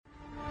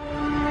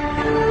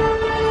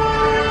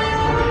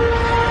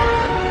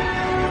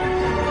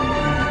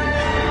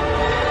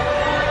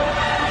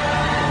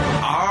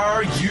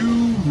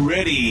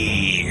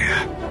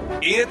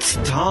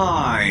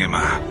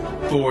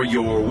for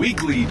your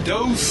weekly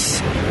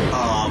dose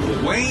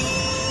of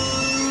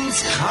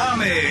Wayne's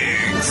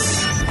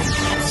Comics.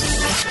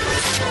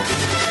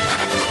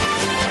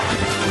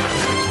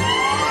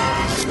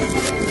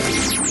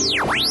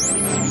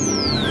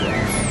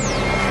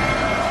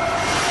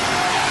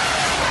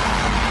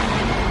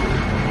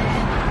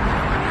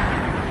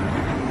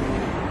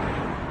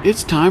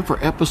 It's time for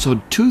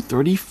episode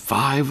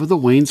 235 of the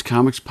Wayne's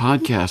Comics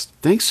podcast.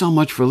 Thanks so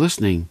much for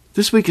listening.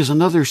 This week is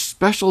another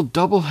special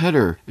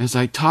doubleheader as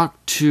I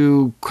talk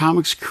to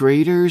comics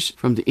creators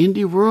from the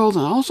indie world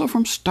and also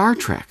from Star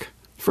Trek.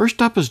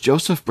 First up is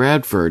Joseph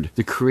Bradford,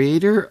 the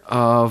creator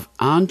of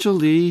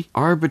Angeli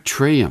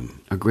Arbitrium,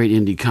 a great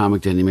indie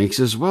comic that he makes,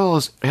 as well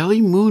as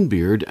Ellie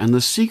Moonbeard and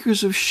the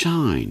Seekers of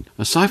Shine,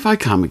 a sci-fi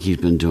comic he's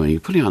been doing,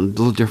 putting on a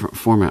little different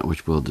format,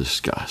 which we'll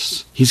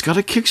discuss. He's got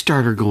a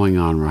Kickstarter going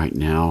on right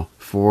now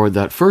for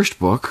that first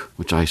book,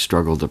 which I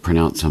struggle to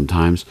pronounce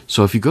sometimes.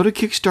 So if you go to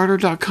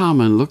Kickstarter.com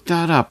and look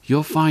that up,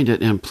 you'll find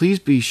it, and please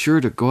be sure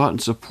to go out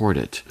and support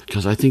it,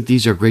 because I think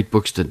these are great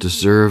books that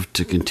deserve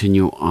to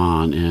continue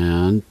on,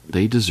 and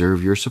they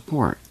deserve your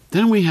support.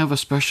 Then we have a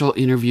special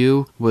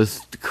interview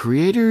with the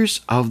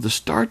creators of the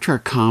Star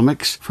Trek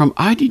comics from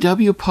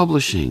IDW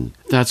Publishing.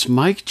 That's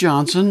Mike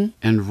Johnson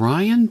and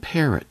Ryan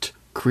Parrott,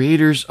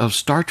 creators of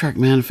Star Trek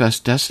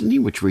Manifest Destiny,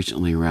 which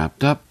recently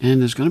wrapped up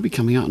and is going to be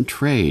coming out in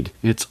trade.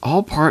 It's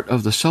all part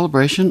of the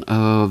celebration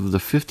of the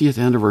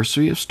 50th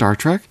anniversary of Star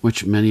Trek,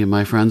 which many of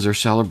my friends are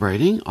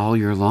celebrating all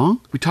year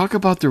long. We talk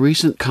about the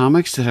recent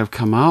comics that have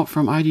come out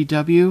from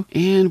IDW,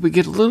 and we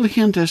get a little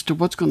hint as to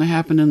what's going to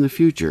happen in the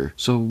future.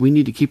 So we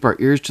need to keep our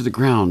ears to the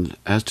ground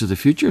as to the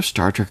future of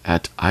Star Trek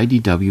at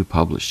IDW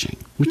Publishing.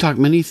 We talk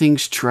many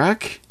things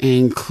Trek,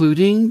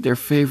 including their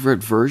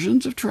favorite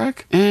versions of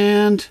Trek,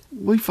 and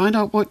we find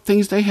out what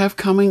things they have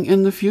coming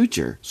in the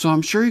future. So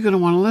I'm sure you're going to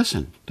want to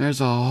listen. There's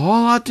a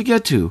whole lot to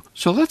get to,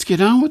 so let's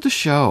get on with the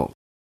show.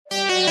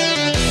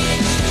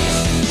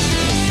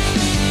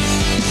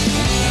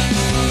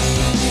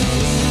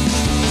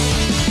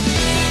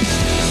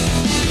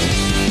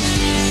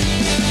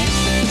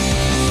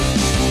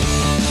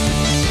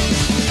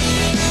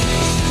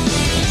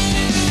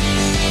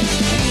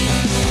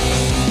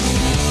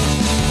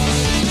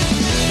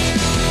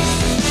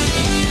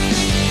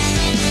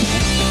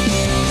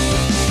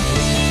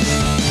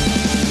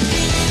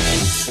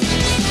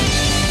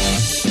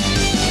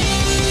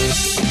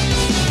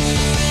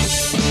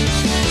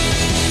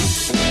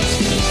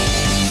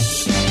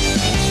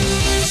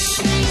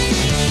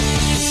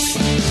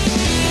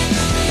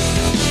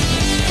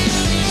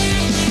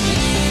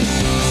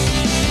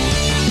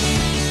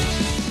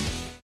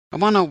 I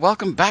want to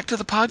welcome back to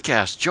the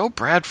podcast Joe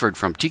Bradford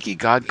from Tiki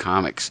God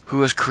Comics,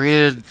 who has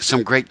created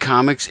some great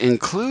comics,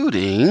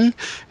 including,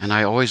 and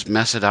I always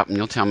mess it up, and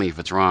you'll tell me if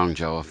it's wrong,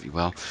 Joe, if you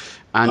will,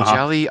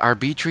 Angeli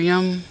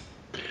Arbitrium?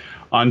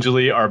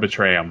 Angeli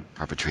Arbitrium.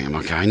 Arbitrium,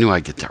 okay. I knew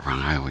I'd get that wrong.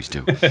 I always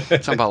do.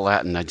 Something about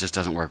Latin that just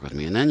doesn't work with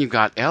me. And then you've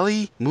got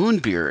Ellie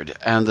Moonbeard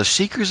and the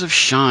Seekers of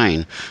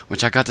Shine,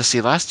 which I got to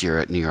see last year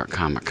at New York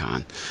Comic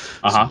Con.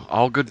 So,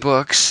 all good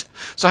books.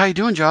 So how you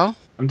doing, Joe?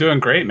 I'm doing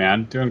great,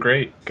 man. Doing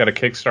great. Got a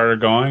Kickstarter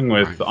going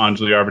with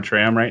Angeli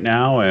Arbitrium right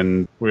now,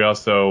 and we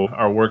also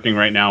are working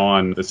right now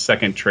on the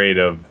second trade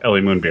of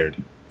Ellie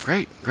Moonbeard.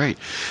 Great.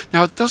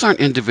 Now, those aren't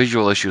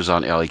individual issues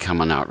on Ellie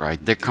coming out,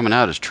 right? They're coming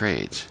out as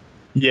trades.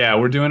 Yeah,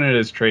 we're doing it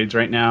as trades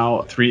right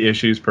now, 3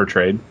 issues per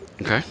trade.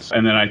 Okay.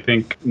 And then I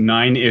think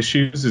 9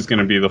 issues is going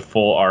to be the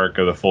full arc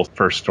of the full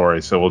first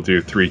story, so we'll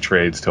do 3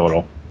 trades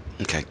total.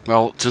 Okay.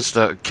 Well, since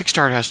the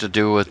Kickstarter has to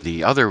do with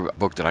the other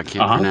book that I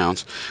can't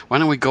pronounce, why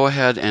don't we go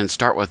ahead and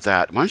start with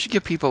that? Why don't you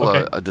give people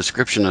a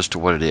description as to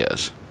what it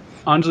is?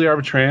 Angeli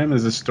Arbitrium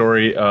is a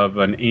story of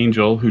an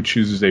angel who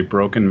chooses a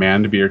broken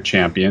man to be her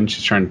champion.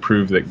 She's trying to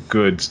prove that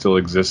good still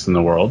exists in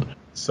the world.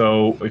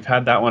 So we've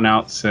had that one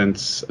out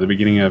since the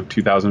beginning of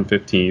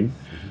 2015.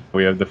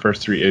 We have the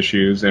first 3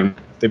 issues, and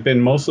they've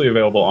been mostly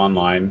available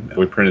online.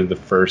 We printed the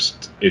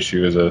first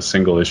issue as a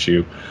single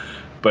issue.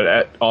 But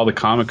at all the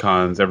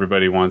Comic-Cons,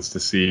 everybody wants to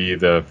see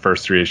the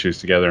first 3 issues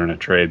together in a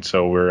trade.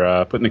 So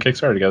we're putting the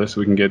Kickstarter together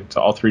so we can get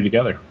all 3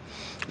 together.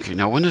 Okay,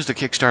 now when does the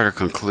Kickstarter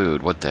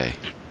conclude? What day?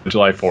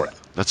 July 4th.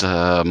 That's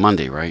a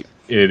Monday, right?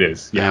 It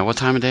is, yeah. What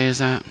time of day is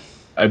that?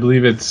 I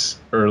believe it's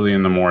early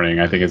in the morning.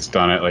 I think it's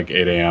done at like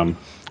 8 a.m.,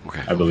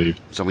 I believe.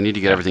 So we need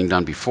to get everything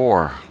done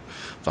before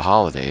the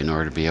holiday in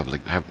order to be able to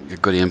have a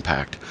good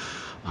impact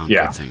on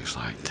good things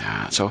like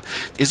that. So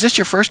is this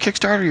your first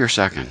Kickstarter or your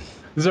second?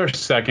 This is our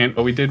second,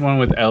 but we did one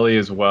with Ellie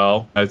as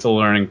well. It's a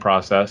learning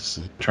process,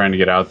 trying to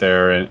get out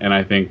there, and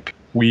I think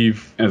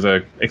as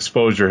a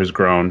exposure has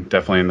grown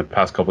definitely in the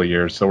past couple of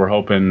years. So we're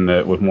hoping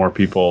that with more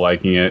people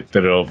liking it,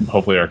 that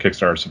hopefully our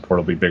Kickstarter support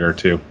will be bigger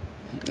too.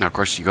 Now, of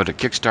course, you go to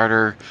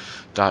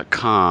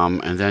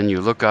Kickstarter.com and then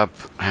you look up,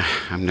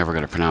 I'm never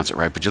going to pronounce it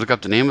right, but you look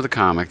up the name of the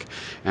comic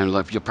and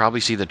you'll probably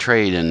see the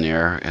trade in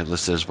there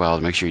listed as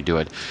well. Make sure you do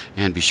it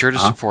and be sure to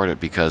support it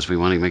because we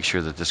want to make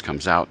sure that this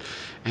comes out.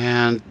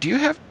 And do you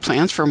have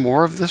plans for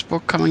more of this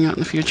book coming out in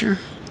the future?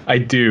 I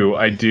do.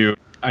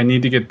 I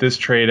need to get this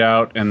trade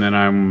out, and then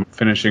I'm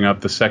finishing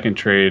up the second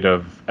trade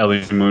of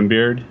Ellie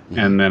Moonbeard,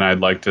 and then I'd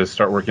like to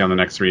start working on the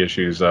next 3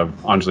 issues of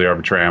Anjali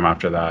Arbitrarium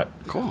after that.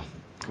 Cool.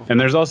 And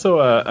there's also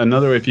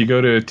another, if you go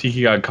to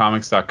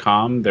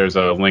tikigodcomics.com, there's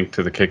a link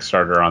to the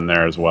Kickstarter on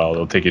there as well.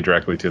 It'll take you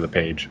directly to the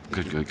page.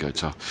 Good.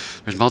 So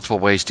there's multiple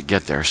ways to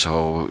get there,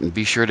 so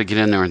be sure to get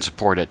in there and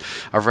support it.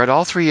 I've read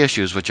all 3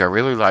 issues, which I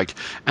really liked,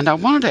 and I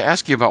wanted to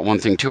ask you about one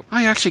thing, too.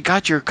 I actually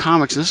got your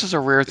comics, and this is a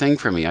rare thing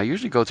for me. I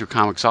usually go through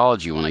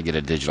Comixology when I get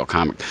a digital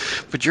comic,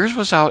 but yours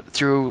was out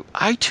through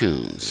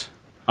iTunes,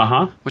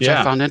 which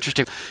I found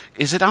interesting.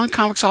 Is it on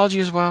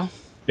Comixology as well?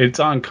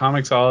 It's on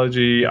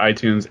Comixology,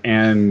 iTunes,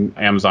 and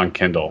Amazon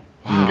Kindle.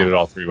 Wow. You can get it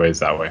all 3 ways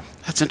that way.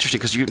 That's interesting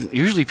because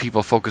usually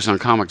people focus on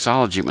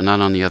Comixology, but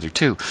not on the other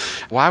 2.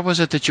 Why was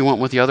it that you went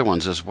with the other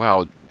ones as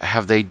well?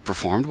 Have they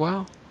performed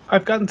well?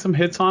 I've gotten some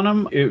hits on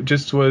them. It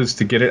just was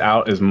to get it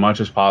out as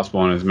much as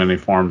possible in as many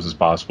forms as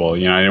possible.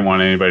 You know, I didn't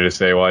want anybody to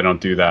say, well, I don't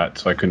do that,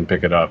 so I couldn't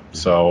pick it up.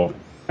 So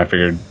I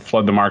figured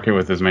flood the market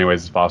with as many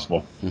ways as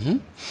possible. Mm-hmm.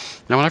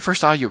 Now, when I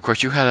first saw you, of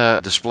course, you had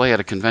a display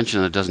at a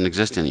convention that doesn't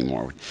exist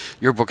anymore.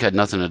 Your book had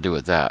nothing to do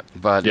with that,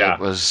 but it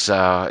was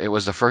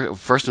the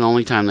first and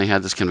only time they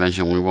had this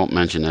convention. We won't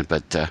mention it,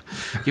 but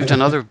you've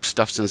done other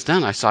stuff since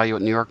then. I saw you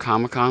at New York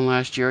Comic Con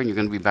last year, and you're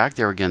going to be back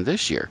there again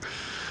this year.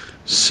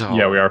 So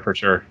yeah, we are for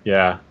sure.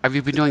 Yeah. Have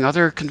you been doing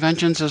other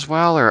conventions as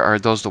well, or are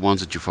those the ones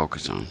that you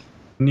focus on?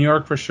 New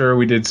York for sure.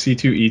 We did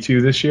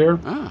C2E2 this year.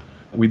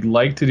 We'd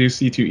like to do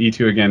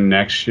C2E2 again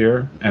next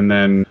year, and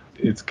then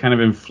it's kind of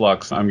in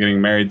flux. I'm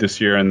getting married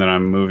this year, and then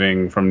I'm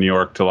moving from New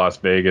York to Las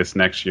Vegas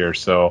next year.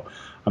 So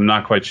I'm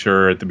not quite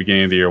sure at the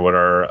beginning of the year what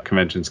our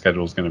convention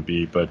schedule is going to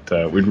be, but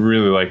we'd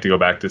really like to go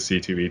back to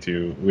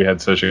C2E2. We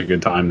had such a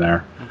good time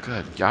there. Oh,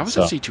 good. Yeah, I was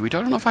at C2E2. I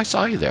don't know if I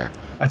saw you there.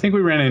 I think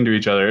we ran into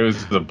each other. It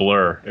was a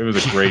blur. It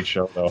was a great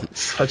show, though.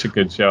 Such a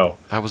good show.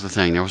 That was the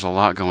thing. There was a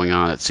lot going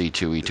on at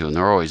C2E2, and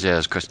there always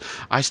is, because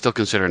I still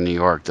consider New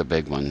York the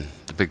big one,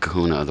 the big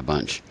kahuna of the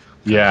bunch.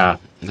 Yeah.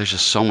 There's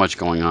just so much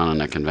going on in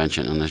that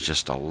convention, and there's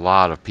just a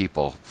lot of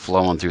people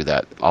flowing through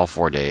that all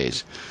 4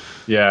 days.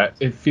 Yeah,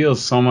 it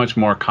feels so much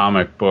more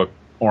comic book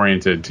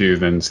oriented too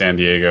than San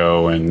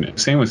Diego, and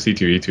same with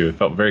C2E2. It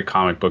felt very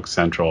comic book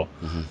central.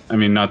 Mm-hmm. I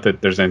mean, not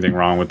that there's anything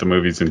wrong with the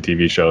movies and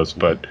TV shows,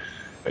 but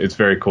it's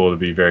very cool to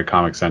be very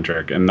comic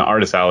centric, and the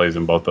artist alleys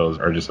in both those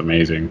are just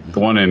amazing. Mm-hmm. The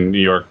one in New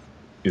York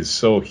is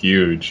so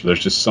huge.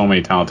 There's just so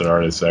many talented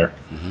artists there.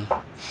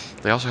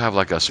 Mm-hmm. They also have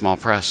like a small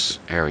press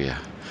area.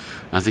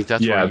 I think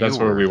that's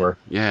where we were.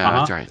 Yeah,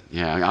 that's right.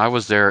 Yeah, I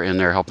was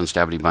there helping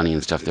Stabby Bunny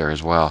and stuff there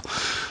as well.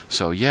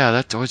 So yeah,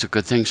 that's always a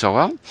good thing. So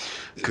well,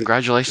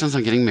 congratulations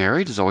on getting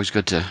married. It's always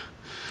good to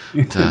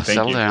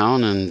settle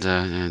down, and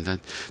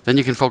then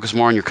you can focus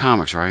more on your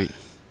comics, right?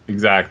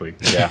 Exactly.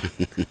 Yeah.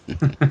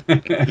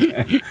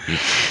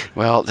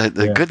 Well,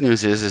 the good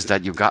news is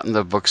that you've gotten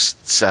the books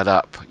set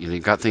up.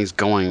 You've got things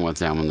going with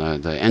them,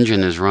 and the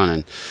engine is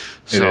running.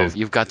 So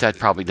you've got that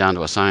probably down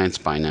to a science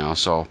by now.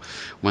 So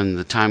when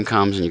the time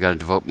comes and you got to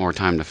devote more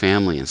time to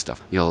family and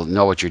stuff, you'll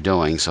know what you're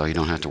doing, so you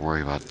don't have to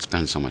worry about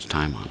spending so much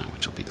time on it,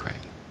 which will be great.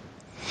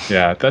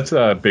 Yeah, that's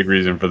a big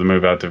reason for the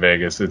move out to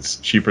Vegas. It's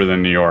cheaper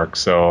than New York,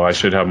 so I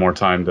should have more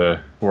time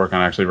to work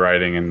on actually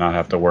writing and not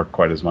have to work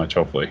quite as much,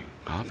 hopefully.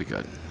 That'll be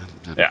good.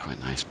 That'd be quite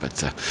nice. But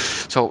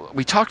so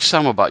we talked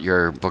some about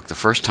your book the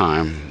first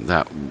time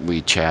that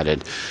we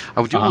chatted.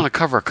 I do want to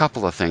cover a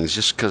couple of things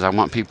just because I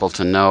want people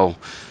to know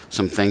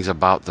some things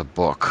about the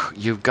book.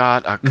 You've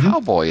got a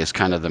cowboy as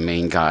kind of the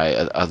main guy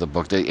of the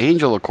book. The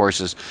angel, of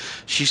course,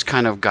 she's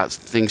kind of got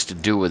things to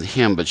do with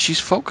him, but she's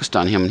focused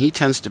on him, and he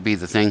tends to be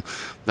the thing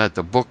that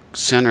the book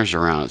centers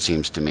around, it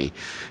seems to me.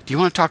 Do you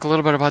want to talk a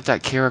little bit about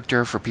that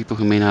character for people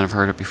who may not have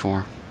heard it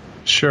before?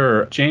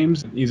 Sure.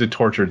 James, he's a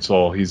tortured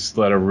soul. He's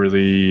led a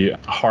really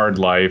hard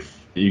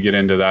life. You get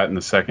into that in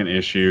the second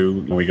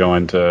issue. We go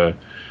into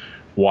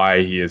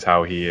why he is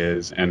how he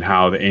is and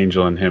how the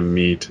angel and him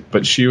meet.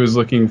 But she was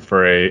looking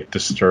for a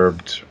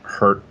disturbed,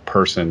 hurt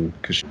person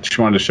because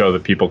she wanted to show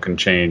that people can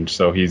change.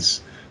 So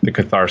he's the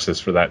catharsis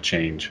for that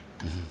change.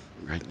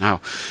 Mm-hmm. Right.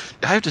 Now,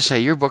 I have to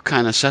say, your book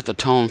kind of set the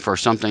tone for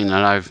something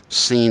that I've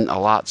seen a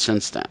lot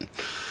since then.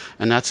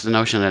 And that's the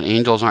notion that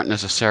angels aren't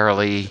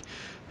necessarily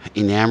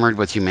enamored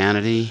with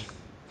humanity.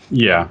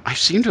 Yeah. I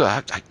seem to,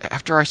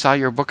 after I saw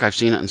your book, I've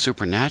seen it in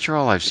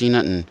Supernatural. I've seen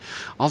it in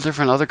all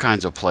different other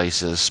kinds of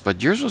places.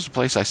 But yours was the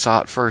place I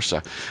saw it first. So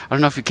I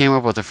don't know if you came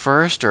up with it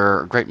first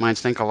or Great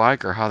Minds Think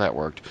Alike or how that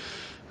worked.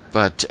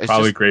 But it's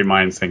probably Great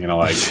Minds Thinking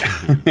Alike.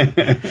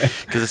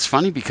 Because it's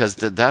funny because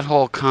that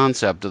whole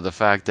concept of the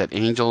fact that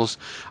angels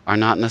are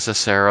not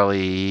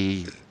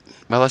necessarily,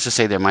 well, let's just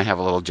say there might have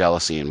a little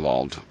jealousy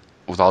involved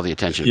with all the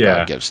attention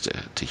God gives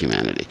to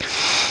humanity.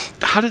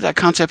 How did that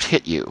concept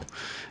hit you?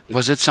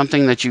 Was it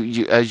something that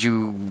you as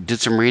you did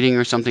some reading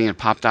or something, it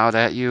popped out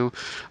at you?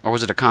 Or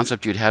was it a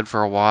concept you'd had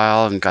for a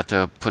while and got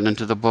to put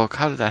into the book?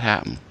 How did that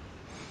happen?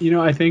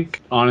 I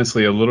think,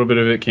 honestly, a little bit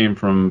of it came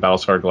from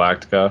Battlestar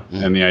Galactica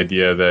and the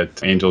idea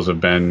that angels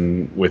have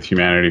been with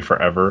humanity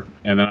forever.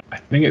 And then I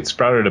think it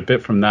sprouted a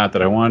bit from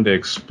that I wanted to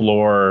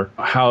explore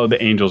how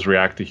the angels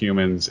react to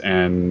humans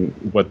and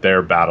what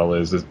their battle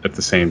is at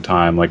the same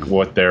time, like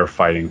what they're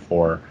fighting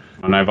for.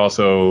 And I've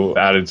also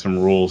added some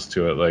rules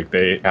to it, like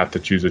they have to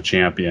choose a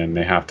champion.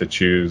 They have to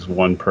choose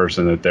one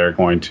person that they're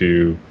going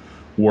to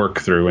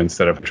work through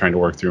instead of trying to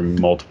work through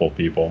multiple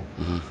people.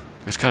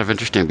 It's kind of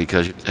interesting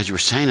because as you were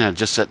saying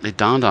that, it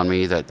dawned on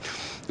me that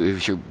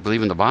if you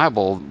believe in the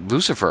Bible,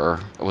 Lucifer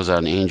was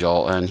an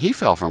angel and he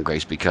fell from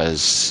grace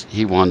because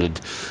he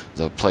wanted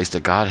the place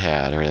that God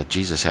had or that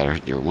Jesus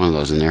had, or one of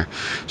those in there.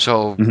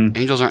 So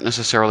angels aren't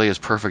necessarily as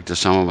perfect as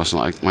some of us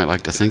might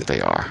like to think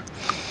they are.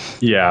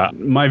 Yeah,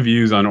 my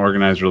views on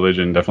organized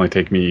religion definitely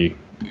take me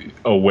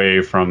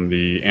away from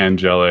the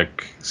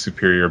angelic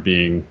superior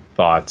being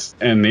thoughts.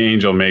 And the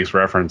angel makes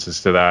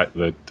references to that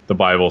the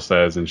Bible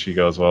says, and she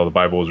goes, well, the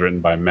Bible was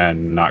written by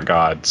men, not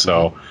God.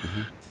 So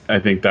I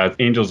think that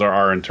angels are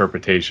our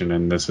interpretation,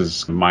 and this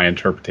is my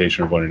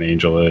interpretation of what an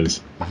angel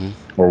is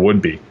or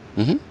would be.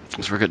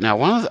 That's very good. Now,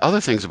 one of the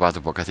other things about the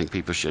book I think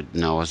people should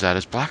know is that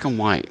it's black and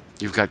white.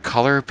 You've got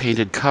color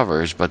painted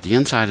covers, but the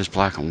inside is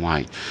black and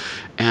white.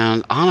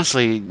 And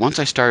honestly, once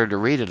I started to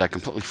read it, I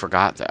completely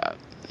forgot that.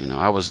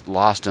 I was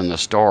lost in the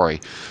story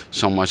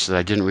so much that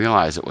I didn't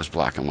realize it was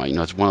black and white.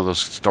 It's one of those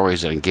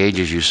stories that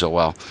engages you so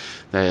well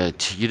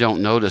that you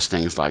don't notice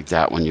things like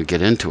that when you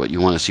get into it. You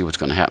want to see what's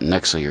going to happen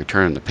next, so you're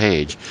turning the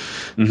page.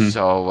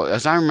 So,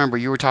 as I remember,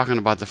 you were talking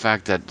about the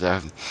fact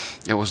that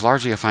it was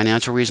largely a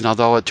financial reason,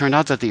 although it turned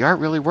out that the art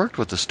really worked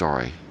with the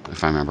story,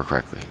 if I remember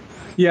correctly.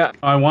 Yeah,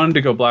 I wanted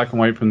to go black and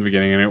white from the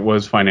beginning, and it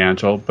was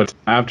financial. But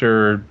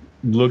after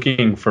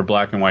looking for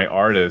black and white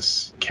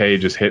artists, Kay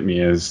just hit me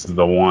as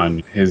the one.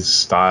 His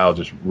style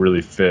just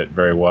really fit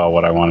very well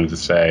what I wanted to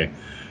say.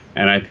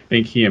 And I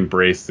think he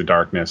embraced the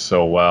darkness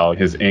so well.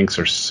 His inks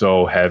are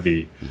so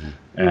heavy.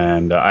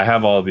 And I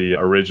have all the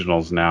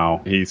originals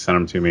now. He sent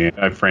them to me.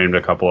 I framed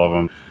a couple of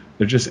them.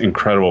 They're just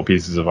incredible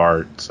pieces of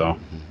art. So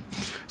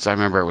I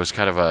remember it was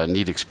kind of a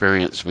neat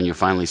experience when you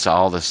finally saw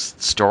all this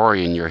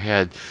story in your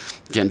head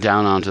getting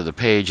down onto the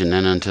page and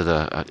then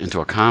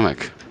into a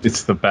comic.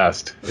 It's the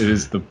best. It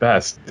is the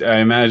best. I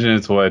imagine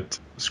it's what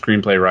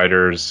screenplay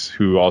writers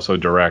who also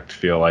direct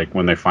feel like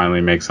when they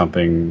finally make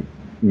something,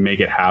 make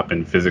it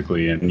happen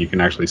physically, and you can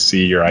actually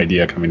see your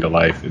idea coming to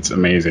life. It's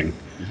amazing.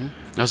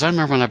 Now, as I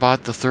remember when I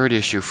bought the third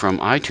issue from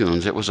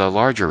iTunes, it was a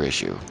larger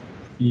issue.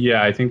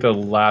 Yeah, I think the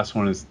last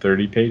one is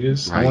 30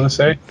 pages, right. I want to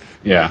say.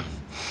 Yeah.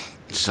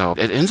 So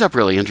it ends up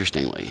really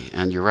interestingly,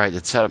 and you're right,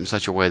 it's set up in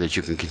such a way that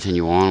you can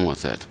continue on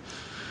with it.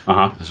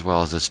 As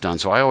well as it's done.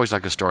 So I always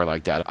like a story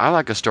like that. I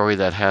like a story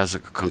that has a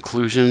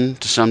conclusion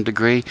to some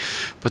degree,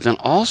 but then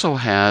also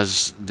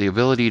has the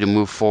ability to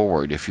move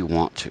forward if you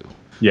want to.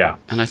 Yeah.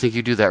 And I think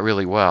you do that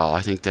really well.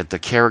 I think that the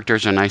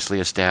characters are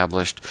nicely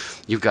established.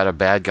 You've got a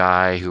bad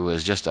guy who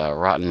is just a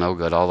rotten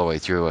no-good all the way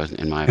through,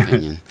 in my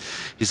opinion.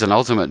 He's an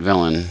ultimate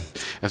villain.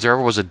 If there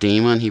ever was a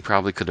demon, he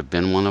probably could have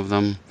been one of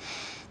them.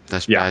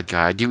 That's bad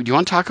guy. Do you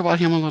want to talk about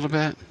him a little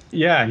bit?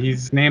 Yeah,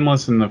 he's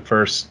nameless in the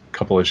first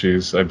couple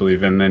issues, I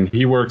believe, and then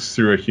he works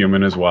through a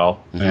human as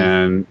well.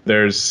 And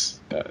there's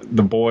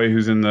the boy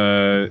who's in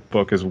the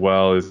book as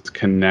well is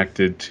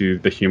connected to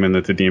the human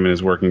that the demon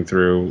is working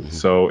through.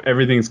 So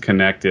everything's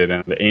connected,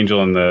 and the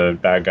angel and the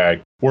bad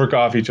guy work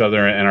off each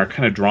other and are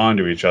kind of drawn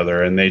to each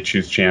other, and they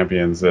choose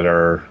champions that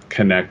are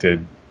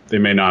connected. They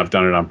may not have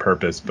done it on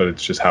purpose, but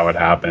it's just how it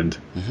happened.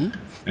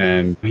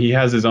 And he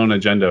has his own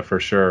agenda for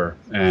sure.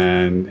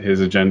 And his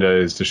agenda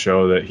is to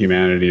show that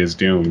humanity is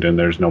doomed and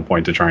there's no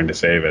point to trying to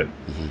save it.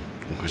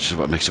 Which is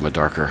what makes him a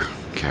darker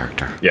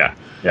character. Yeah.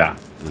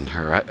 Than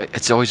her.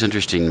 It's always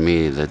interesting to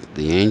me that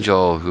the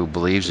angel who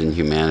believes in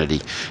humanity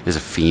is a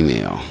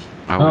female.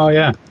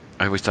 I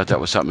always thought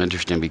that was something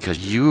interesting because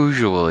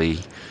usually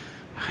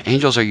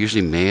angels are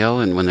usually male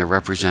and when they're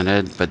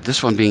represented, but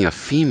this one being a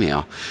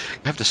female,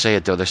 I have to say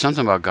it though, there's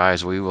something about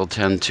guys, we will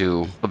tend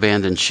to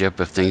abandon ship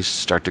if things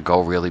start to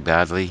go really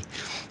badly,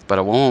 but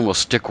a woman will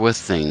stick with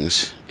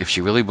things if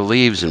she really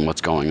believes in what's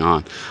going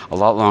on a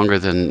lot longer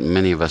than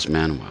many of us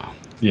men will.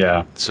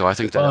 Yeah. So I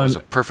think that was a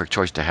perfect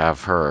choice to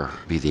have her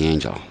be the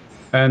angel.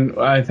 And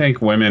I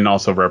think women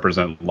also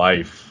represent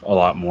life a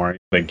lot more.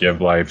 They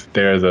give life.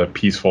 They're the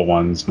peaceful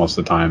ones most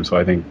of the time, so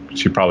I think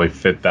she probably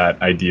fit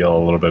that ideal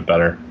a little bit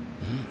better.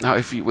 Now,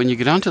 when you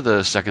get onto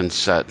the second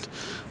set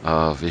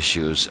of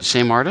issues,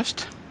 same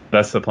artist?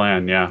 That's the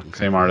plan, yeah. Okay.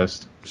 Same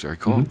artist. Very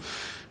cool.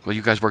 Well,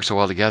 you guys worked so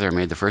well together, it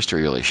made the first two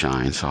really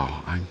shine, so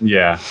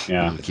yeah.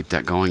 Keep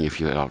that going if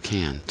you at all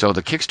can. So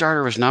the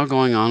Kickstarter is now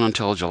going on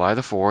until July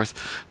the 4th.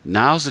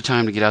 Now's the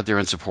time to get out there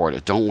and support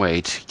it. Don't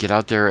wait. Get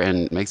out there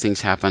and make things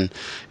happen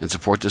and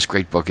support this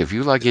great book. If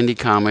you like indie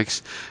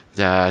comics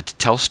that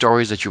tell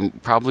stories that you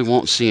probably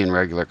won't see in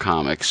regular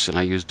comics, and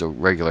I use the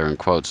regular in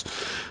quotes,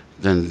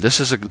 then this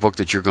is a book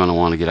that you're going to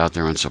want to get out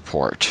there and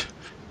support.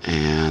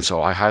 And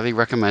so I highly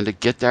recommend it.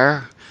 Get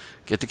there,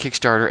 get the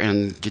Kickstarter,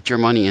 and get your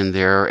money in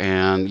there.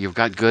 And you've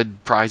got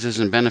good prizes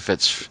and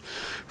benefits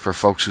for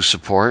folks who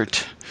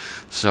support.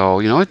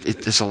 So,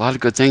 there's a lot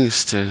of good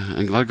things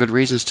and a lot of good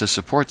reasons to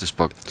support this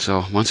book.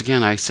 So, once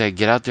again, I say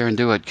get out there and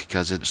do it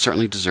because it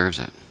certainly deserves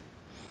it.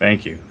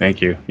 Thank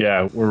you.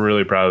 Yeah, we're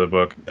really proud of the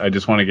book. I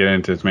just want to get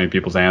into as many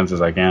people's hands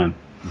as I can.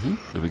 Mm-hmm.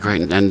 It'll be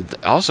great. And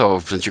also,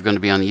 since you're going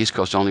to be on the East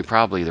Coast only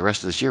probably the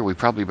rest of this year, we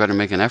probably better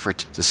make an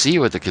effort to see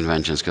you at the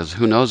conventions because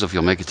who knows if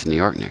you'll make it to New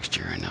York next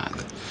year or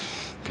not.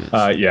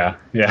 Yeah.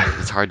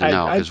 It's hard to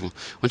know because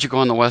once you go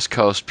on the West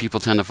Coast, people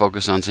tend to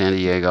focus on San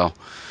Diego,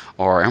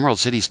 or Emerald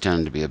City's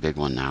tend to be a big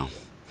one now.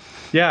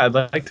 Yeah, I'd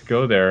like to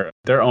go there.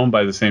 They're owned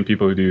by the same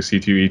people who do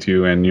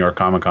C2E2 and New York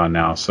Comic Con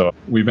now, so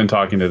we've been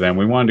talking to them.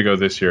 We wanted to go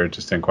this year, it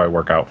just didn't quite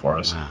work out for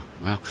us. Wow.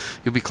 Well,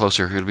 you'll be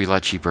closer. It'll be a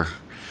lot cheaper.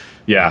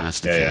 Yeah, that's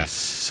the case.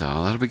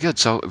 So that'll be good.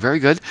 So very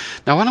good.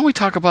 Now, why don't we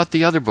talk about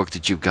the other book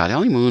that you've got,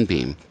 Ellie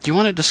Moonbeam? Do you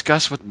want to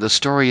discuss what the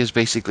story is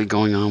basically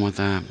going on with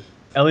that?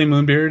 Ellie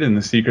Moonbeard and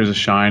the Seekers of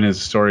Shine is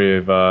a story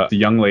of a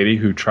young lady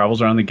who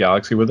travels around the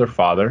galaxy with her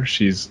father.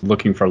 She's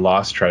looking for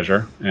lost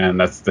treasure, and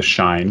that's the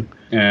Shine.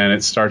 And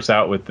it starts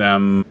out with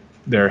them.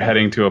 They're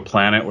heading to a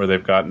planet where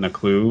they've gotten a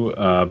clue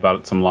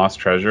about some lost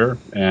treasure,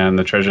 and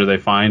the treasure they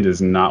find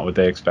is not what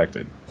they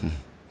expected.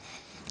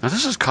 Now,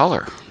 this is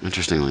color,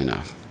 interestingly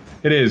enough.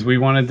 It is. We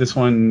wanted this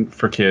one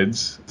for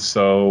kids,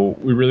 so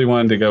we really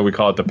wanted to go, we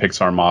call it the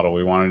Pixar model.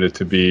 We wanted it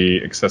to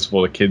be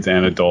accessible to kids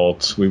and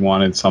adults. We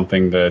wanted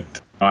something that,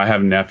 I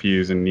have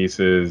nephews and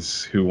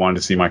nieces who wanted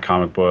to see my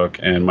comic book,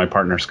 and my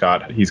partner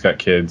Scott, he's got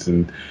kids,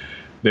 and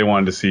they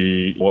wanted to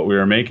see what we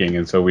were making,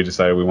 and so we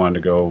decided we wanted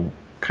to go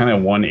kind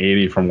of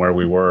 180 from where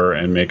we were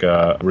and make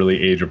a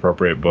really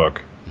age-appropriate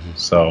book. Mm-hmm.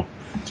 So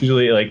it's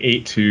usually like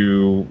 8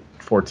 to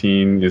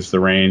 14 is the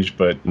range,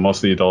 but most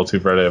of the adults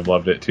who've read it have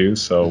loved it too,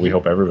 so we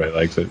hope everybody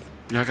likes it.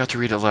 Yeah, I got to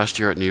read it last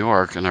year at New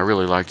York, and I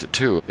really liked it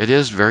too. It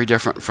is very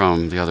different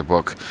from the other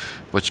book,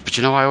 but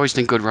I always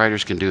think good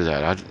writers can do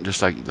that.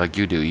 Just like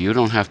you do. You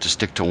don't have to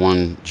stick to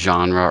one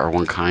genre or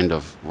one kind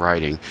of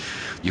writing.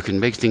 You can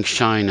make things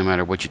shine no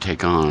matter what you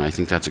take on. I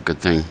think that's a good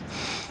thing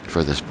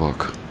for this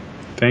book.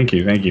 Thank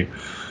you.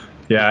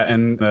 Yeah,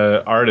 and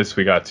the artists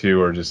we got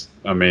too are just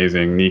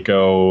amazing.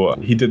 Nico,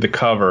 he did the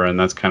cover, and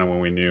that's kind of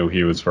when we knew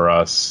he was for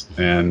us.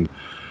 And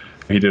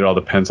he did all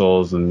the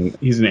pencils, and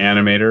he's an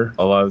animator.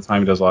 A lot of the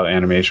time he does a lot of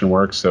animation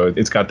work, so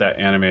it's got that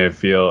animated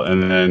feel.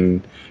 And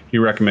then he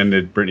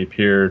recommended Brittany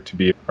Peer to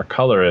be our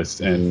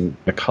colorist, and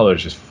the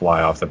colors just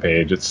fly off the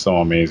page. It's so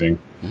amazing.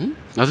 Mm-hmm.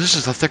 Now, this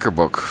is a thicker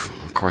book,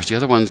 of course. The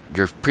other one,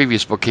 your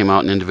previous book came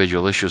out in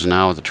individual issues, and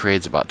now the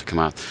trade's about to come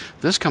out.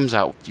 This comes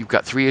out, you've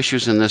got 3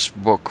 issues in this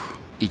book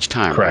each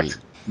time, correct? Right?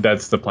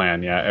 That's the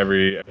plan, yeah.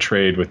 Every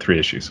trade with 3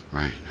 issues.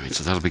 Right.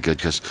 So that'll be good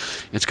because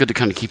it's good to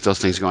kind of keep those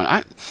things going.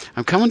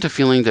 I'm coming to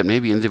feeling that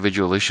maybe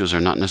individual issues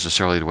are not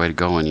necessarily the way to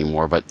go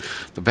anymore, but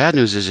the bad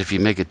news is if you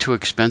make it too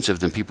expensive,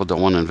 then people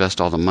don't want to invest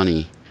all the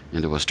money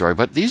into a story.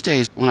 But these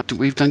days, when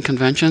we've done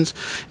conventions,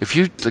 if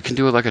you can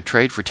do it like a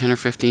trade for $10 or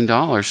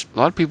 $15, a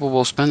lot of people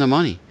will spend the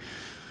money.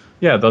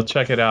 Yeah, they'll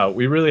check it out.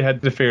 We really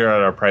had to figure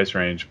out our price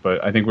range,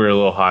 but I think we were a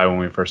little high when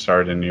we first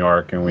started in New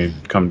York, and we've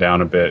come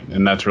down a bit,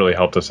 and that's really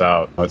helped us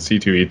out. At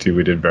C2E2,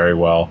 we did very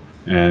well.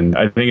 And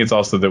I think it's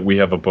also that we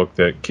have a book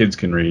that kids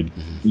can read.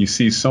 Mm-hmm. You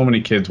see so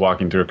many kids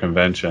walking through a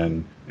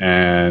convention,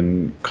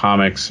 and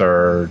comics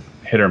are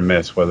hit or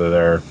miss whether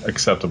they're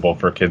acceptable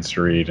for kids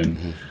to read.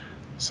 And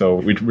so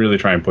we really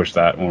try and push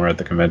that when we're at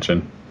the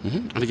convention. Mm-hmm.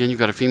 And again, you've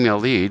got a female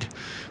lead,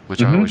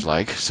 which I always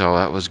like, so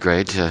that was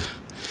great.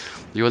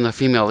 You and the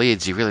female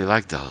leads, you really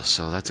like those,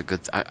 so that's a good.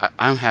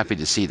 I'm happy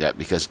to see that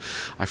because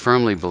I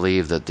firmly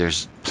believe that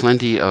there's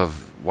plenty of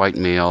white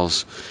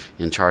males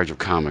in charge of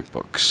comic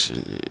books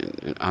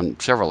on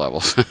several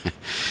levels.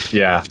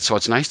 Yeah. So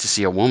it's nice to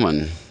see a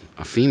woman,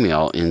 a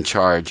female, in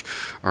charge,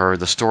 or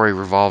the story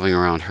revolving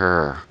around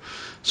her.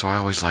 So I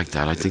always like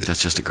that. I think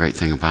that's just a great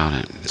thing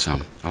about it. So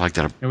I like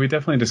that. And we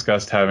definitely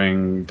discussed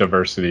having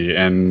diversity.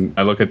 And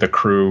I look at the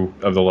crew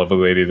of the lovely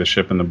lady, the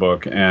ship in the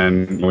book,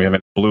 and we have a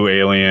blue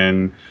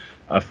alien,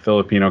 a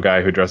Filipino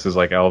guy who dresses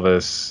like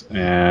Elvis,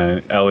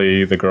 and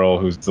Ellie, the girl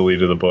who's the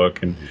lead of the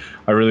book. And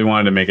I really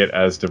wanted to make it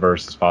as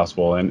diverse as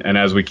possible. And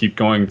as we keep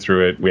going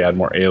through it, we add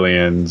more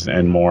aliens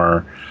and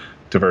more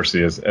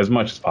diversity as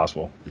much as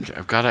possible. Okay,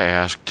 I've got to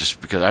ask, just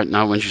because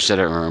now when you said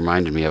it, it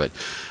reminded me of it.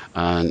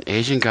 An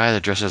Asian guy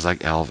that dresses like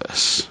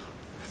Elvis.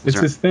 It's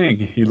his thing.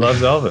 He loves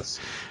Elvis.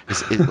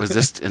 Was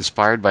this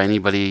inspired by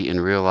anybody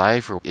in real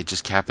life, or it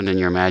just happened in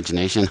your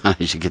imagination? How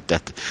did you get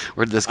that?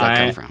 Where did this guy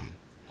come from?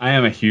 I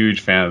am a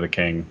huge fan of the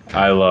King.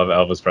 I love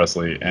Elvis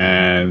Presley,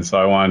 and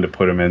so I wanted to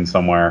put him in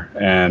somewhere.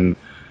 And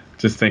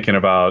just thinking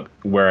about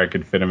where I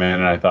could fit him in,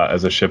 and I thought,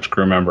 as a ship's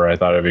crew member, I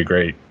thought it'd be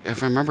great.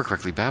 If I remember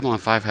correctly, Babylon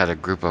 5 had a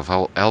group of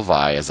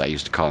Elvi, as I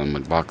used to call them,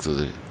 would walk through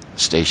the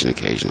station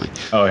occasionally.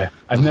 Oh, yeah.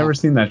 I've never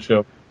seen that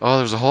show. Oh,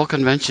 there was a whole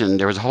convention.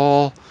 There was a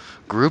whole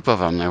group of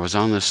them. There was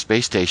on this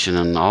space station,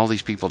 and all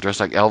these people dressed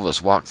like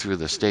Elvis walked through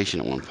the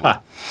station at one point.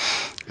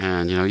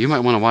 And, you might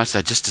want to watch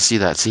that just to see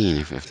that scene,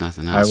 if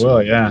nothing else. I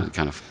will, yeah.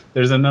 Kind of.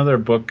 There's another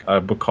book,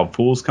 a book called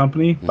Fool's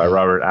Company by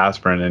Robert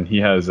Asprin, and he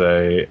has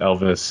a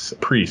Elvis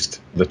priest,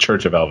 the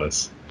Church of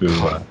Elvis, who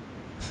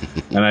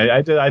And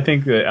I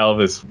think the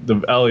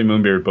Ellie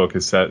Moonbeard book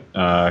is set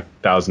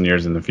 1,000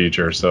 years in the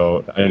future.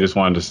 So I just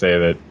wanted to say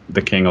that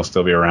the king will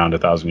still be around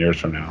 1,000 years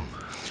from now.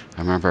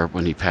 I remember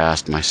when he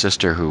passed, my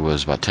sister, who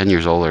was about 10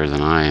 years older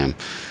than I am,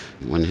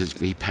 when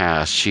he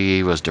passed,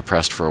 she was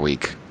depressed for a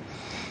week.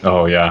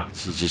 Oh, yeah.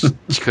 She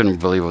couldn't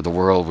believe what the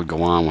world would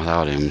go on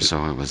without him.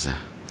 So it was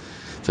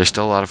there's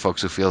still a lot of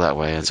folks who feel that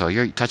way. And so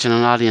you're touching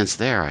an audience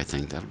there, I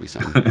think. That'll be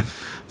something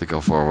to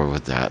go forward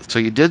with that. So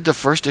you did the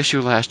first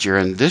issue last year,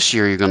 and this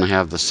year you're going to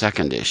have the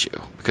second issue.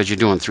 Because you're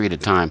doing 3 at a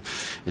time,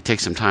 it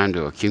takes some time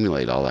to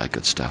accumulate all that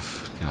good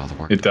stuff, all the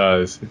work. It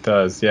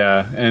does,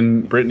 yeah.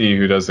 And Brittany,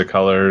 who does the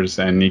colors,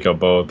 and Nico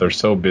both, they're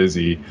so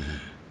busy.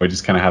 We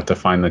just kind of have to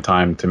find the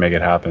time to make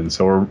it happen.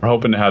 So we're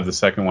hoping to have the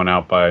second one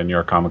out by New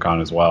York Comic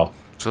Con as well.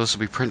 So this will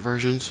be print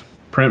versions?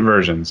 Print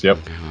versions, yep.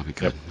 Okay, that'll be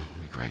good.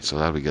 Yep. Great, so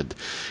that'll be good.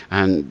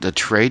 And the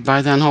trade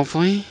by then,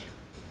 hopefully?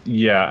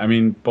 Yeah, I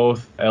mean,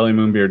 both Ellie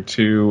Moonbeard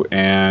 2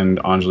 and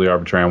Anjali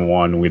Arbitrarium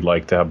 1, we'd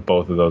like to have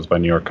both of those by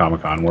New York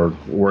Comic Con. We're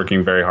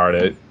working very hard.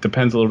 It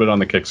depends a little bit on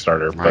the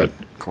Kickstarter. Right,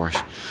 but of course.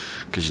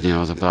 Because,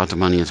 without the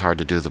money, it's hard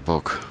to do the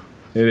book.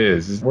 It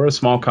is. We're a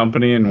small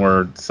company and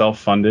we're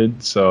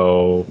self-funded,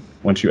 so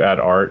once you add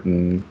art,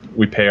 and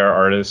we pay our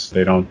artists,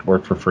 they don't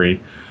work for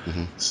free.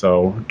 Mm-hmm.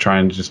 So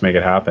trying to just make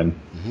it happen.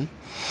 Mm-hmm.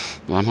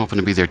 Well, I'm hoping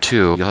to be there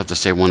too. You'll have to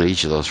say one of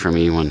each of those for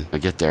me when I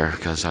get there,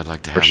 because I'd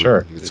like to have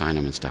them. You can sign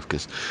them and stuff,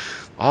 because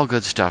all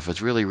good stuff.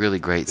 It's really, really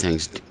great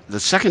things. The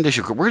second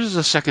issue, where does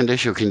the second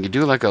issue, can you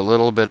do like a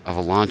little bit of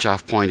a launch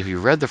off point? If you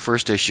read the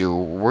first issue,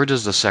 where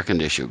does the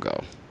second issue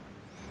go?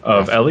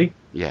 Of Ellie?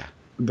 Yeah.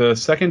 The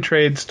second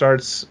trade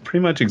starts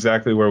pretty much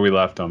exactly where we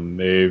left them.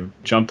 They've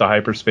jumped to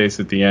hyperspace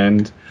at the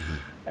end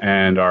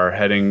and are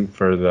heading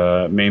for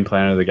the main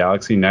planet of the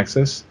galaxy,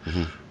 Nexus.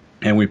 Mm-hmm.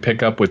 And we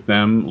pick up with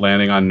them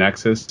landing on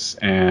Nexus,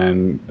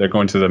 and they're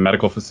going to the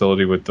medical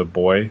facility with the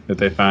boy that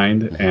they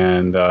find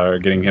and are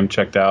getting him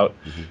checked out.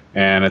 Mm-hmm.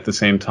 And at the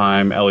same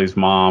time, Ellie's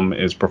mom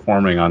is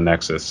performing on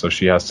Nexus, so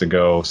she has to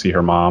go see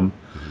her mom.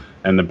 Mm-hmm.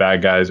 And the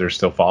bad guys are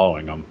still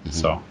following them. Mm-hmm.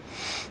 So,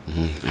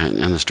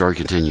 and the story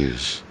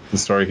continues. The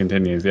story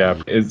continues,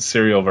 yeah. It's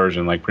serial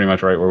version, like pretty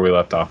much right where we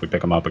left off. We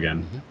pick them up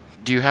again. Mm-hmm.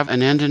 Do you have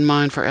an end in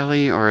mind for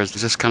Ellie, or is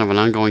this kind of an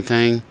ongoing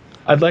thing?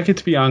 I'd like it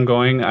to be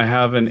ongoing. I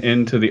have an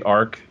end to the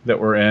arc that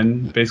we're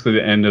in. Basically,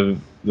 the end of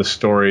the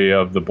story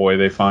of the boy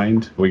they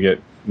find. We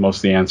get most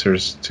of the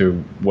answers to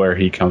where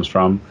he comes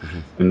from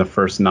in the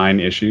first 9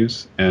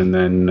 issues. And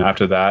then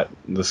after that,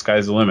 the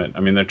sky's the limit. I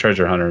mean, they're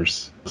treasure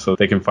hunters, so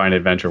they can find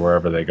adventure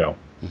wherever they go.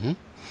 Mm-hmm.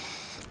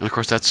 And, of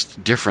course, that's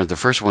different. The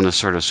first one is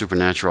sort of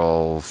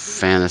supernatural,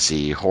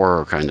 fantasy,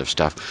 horror kind of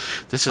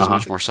stuff. This is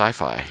much more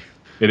sci-fi.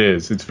 It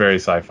is. It's very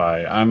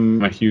sci-fi.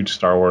 I'm a huge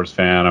Star Wars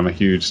fan. I'm a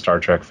huge Star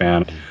Trek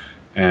fan.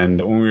 And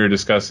when we were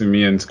discussing,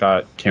 me and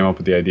Scott came up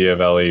with the idea of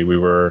Ellie, we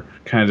were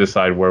kind of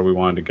decide where we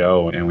wanted to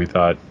go. And we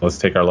thought, let's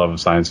take our love of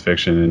science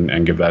fiction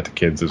and give that to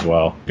kids as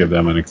well. Give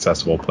them an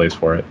accessible place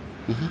for it.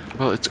 Mm-hmm.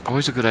 Well, it's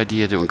always a good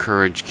idea to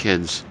encourage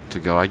kids to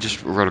go. I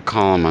just wrote a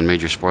column on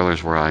Major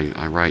Spoilers where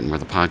I write and where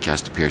the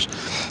podcast appears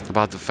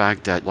about the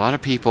fact that a lot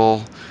of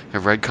people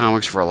have read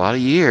comics for a lot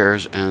of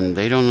years and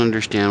they don't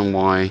understand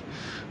why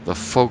the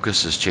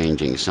focus is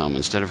changing some.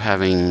 Instead of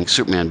having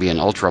Superman be an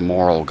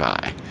ultra-moral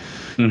guy,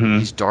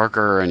 he's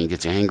darker and he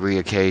gets angry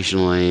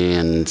occasionally,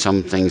 and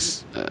some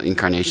things,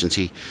 incarnations,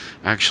 he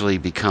actually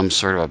becomes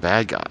sort of a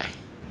bad guy.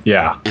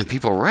 Yeah. And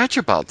people retch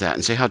about that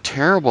and say how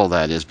terrible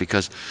that is,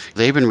 because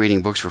they've been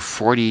reading books for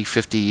 40,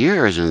 50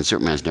 years and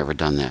Superman's never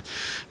done that.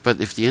 But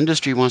if the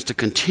industry wants to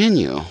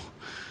continue,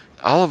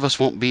 all of us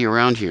won't be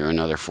around here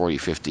another 40,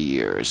 50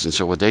 years. And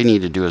so what they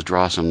need to do is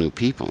draw some new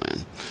people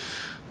in.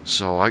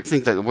 So I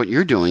think that what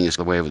you're doing is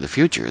the wave of the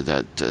future,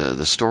 that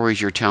the stories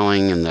you're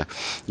telling and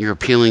you're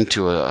appealing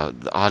to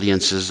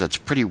audiences that's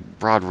pretty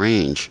broad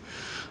range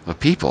of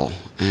people.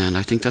 And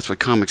I think that's what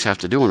comics have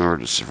to do in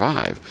order to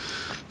survive.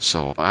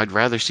 So I'd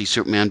rather see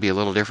Superman be a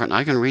little different.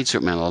 I can read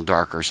Superman a little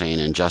darker, say in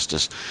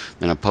Injustice,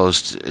 than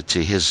opposed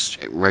to his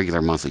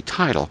regular monthly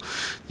title.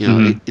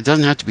 It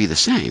doesn't have to be the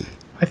same.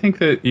 I think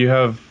that you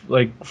have,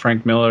 like,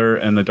 Frank Miller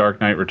and The Dark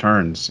Knight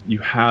Returns. You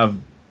have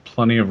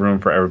plenty of room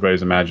for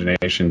everybody's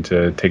imagination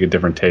to take a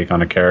different take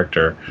on a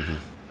character. Mm-hmm.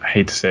 I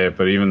hate to say it,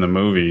 but even the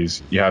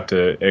movies, you have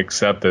to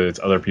accept that it's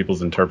other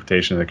people's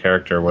interpretation of the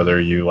character, whether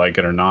you like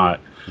it or not.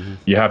 Mm-hmm.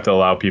 You have to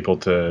allow people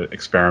to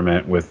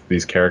experiment with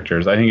these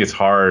characters. I think it's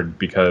hard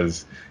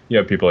because you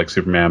have people like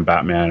Superman,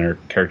 Batman, or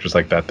characters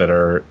like that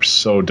are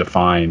so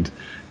defined.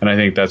 And I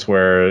think that's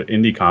where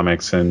indie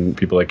comics and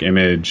people like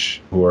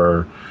Image, who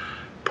are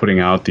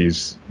putting out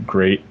these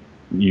great,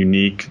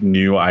 unique,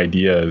 new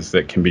ideas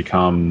that can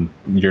become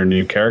your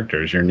new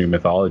characters, your new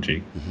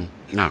mythology.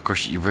 Mm-hmm. Now, of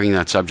course, you bring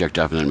that subject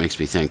up, and it makes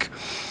me think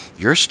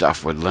your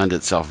stuff would lend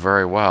itself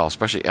very well,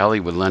 especially Ellie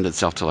would lend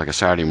itself to like a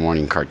Saturday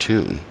morning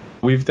cartoon.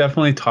 We've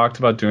definitely talked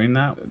about doing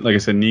that. Like I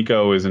said,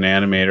 Nico is an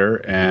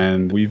animator,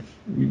 and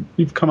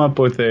we've come up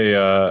with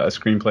a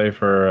screenplay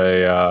for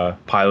a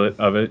pilot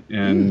of it,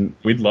 and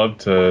we'd love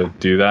to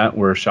do that.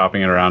 We're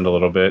shopping it around a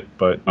little bit,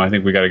 but I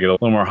think we got to get a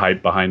little more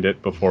hype behind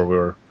it before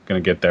we're going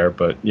going to get there.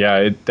 But yeah,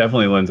 it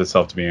definitely lends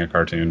itself to being a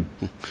cartoon.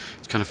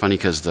 It's kind of funny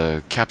because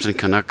the Captain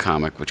Canuck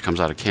comic, which comes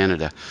out of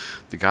Canada,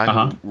 the guy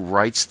who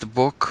writes the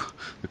book,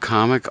 the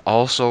comic,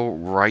 also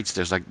writes.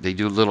 They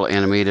do little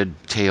animated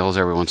tales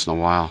every once in a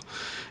while.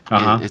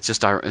 And it's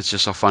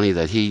just so funny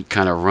that he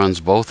kind of runs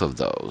both of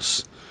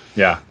those.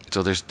 Yeah.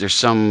 So there's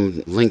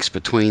some links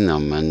between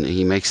them, and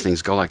he makes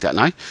things go like that.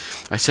 And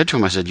I said to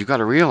him, I said, you got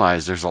to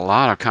realize there's a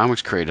lot of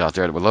comics creators out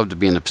there that would love to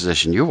be in the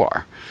position you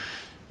are.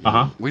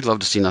 We'd love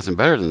to see nothing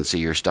better than see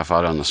your stuff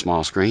out on the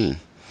small screen.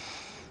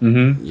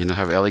 Mm-hmm.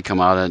 Have Ellie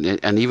come out,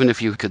 and even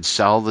if you could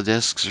sell the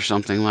discs or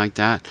something like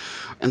that.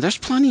 And there's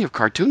plenty of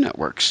Cartoon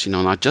Networks,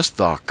 not just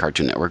the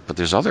Cartoon Network, but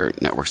there's other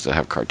networks that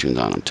have cartoons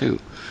on them too.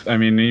 I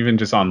mean, even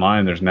just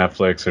online, there's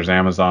Netflix, there's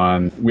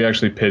Amazon. We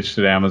actually pitched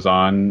at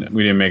Amazon.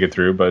 We didn't make it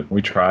through, but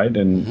we tried.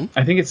 And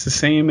I think it's the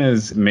same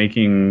as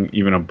making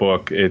even a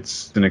book.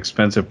 It's an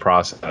expensive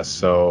process.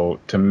 So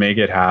to make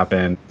it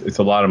happen, it's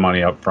a lot of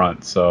money up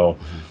front. So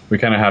we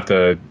kind of have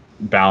to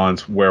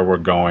balance where we're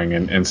going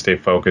and stay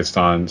focused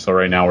on. So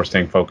right now we're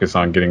staying focused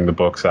on getting the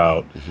books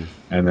out.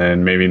 And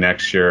then maybe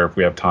next year, if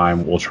we have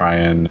time, we'll try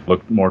and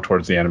look more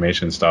towards the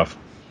animation stuff.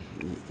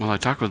 Well, I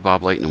talked with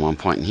Bob Layton at one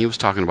point, and he was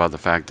talking about the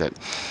fact that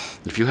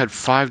if you had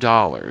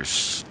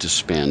 $5 to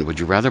spend, would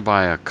you rather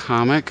buy a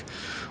comic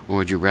or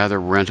would you rather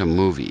rent a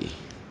movie?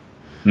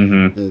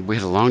 And we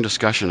had a long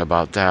discussion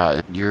about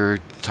that. Your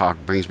talk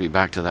brings me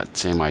back to that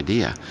same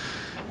idea,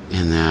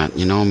 in that,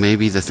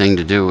 maybe the thing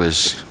to do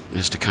is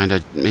to kind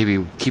of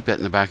maybe keep that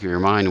in the back of your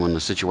mind. When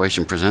the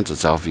situation presents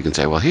itself, you can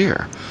say, well,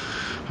 here,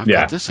 I've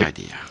got this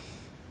idea.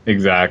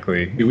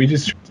 Exactly. We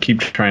just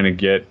keep trying to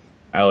get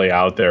Ellie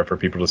out there for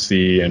people to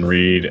see and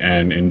read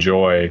and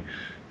enjoy.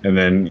 And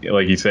then,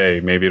 like you say,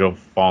 maybe it'll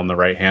fall in the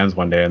right hands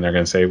one day and they're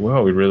going to say,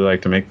 well, we'd really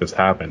like to make this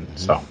happen.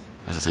 So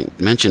that's the thing.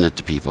 Mention it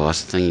to people.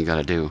 That's the thing you got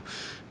to do.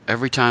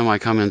 Every time I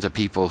come into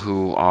people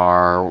who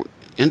are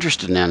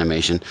interested in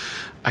animation,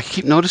 I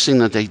keep noticing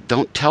that they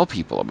don't tell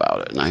people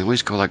about it. And I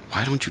always go like,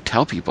 why don't you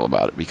tell people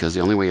about it? Because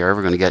the only way you're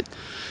ever going to get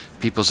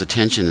people's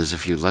attention is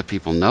if you let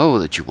people know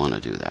that you want to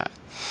do that.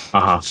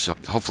 So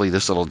hopefully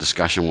this little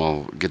discussion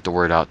will get the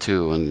word out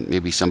too, and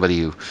maybe somebody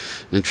who's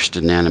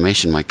interested in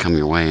animation might come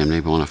your way and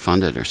maybe want to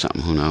fund it or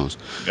something. Who knows?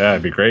 Yeah,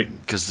 it'd be great.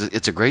 Because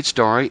it's a great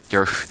story.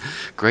 They're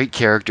great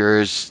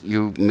characters.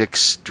 You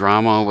mix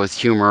drama with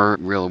humor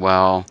real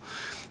well.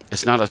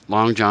 It's not a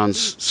Long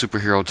John's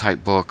superhero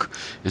type book.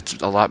 It's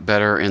a lot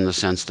better in the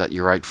sense that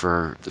you're right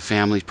for the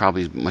family.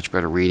 Probably much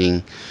better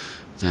reading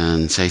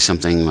than say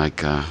something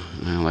like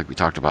we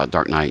talked about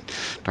Dark Knight.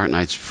 Dark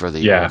Knight's for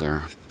the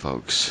older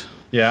folks.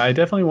 Yeah, I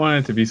definitely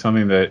want it to be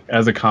something that,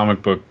 as a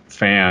comic book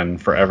fan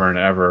forever and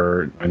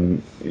ever,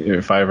 and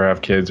if I ever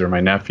have kids or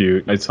my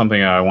nephew, it's something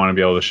I want to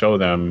be able to show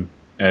them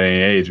at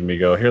any age and we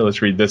go, here,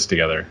 let's read this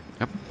together.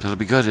 Yep, that'll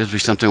be good. It'll be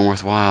something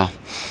worthwhile.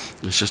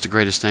 It's just the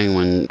greatest thing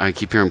when I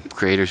keep hearing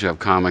creators who have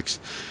comics,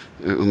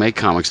 who make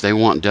comics, they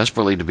want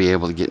desperately to be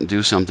able to get and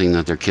do something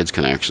that their kids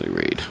can actually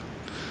read.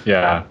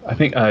 Yeah, I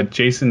think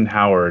Jason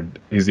Howard,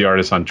 he's the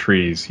artist on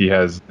Trees. He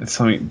has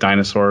something,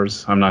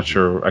 Dinosaurs. I'm not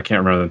sure. I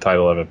can't remember the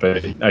title of it,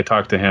 but I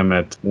talked to him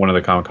at one of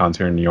the Comic-Cons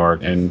here in New York,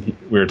 and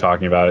we were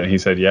talking about it, and he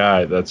said,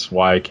 yeah, that's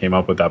why I came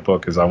up with that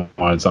book, because I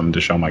wanted something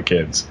to show my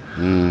kids.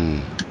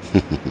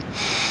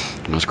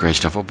 That's great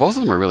stuff. Well, both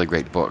of them are really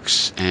great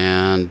books.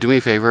 And do me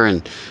a favor,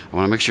 and I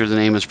want to make sure the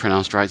name is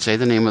pronounced right. Say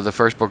the name of the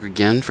first book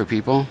again for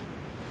people.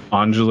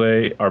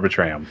 Angulae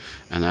Arbitrarium.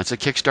 And that's at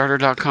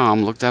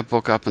Kickstarter.com. Look that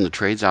book up, and the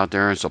trade's out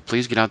there. So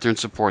please get out there and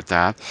support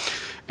that.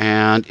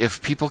 And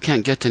if people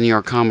can't get to New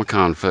York Comic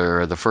Con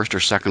for the first or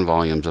second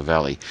volumes of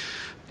Ellie,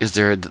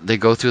 they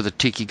go through the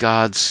Tiki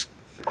God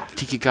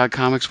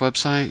Comics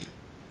website?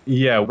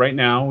 Yeah, right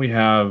now we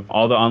have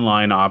all the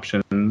online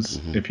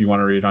options if you want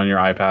to read on your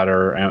iPad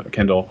or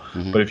Kindle.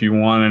 But if you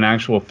want an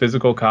actual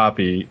physical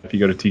copy, if you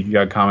go to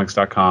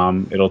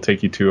tikigodcomics.com, it'll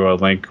take you to a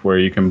link where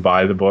you can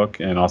buy the book,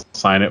 and I'll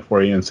sign it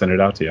for you and send it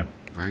out to you.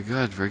 Very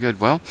good, very good.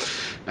 Well,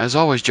 as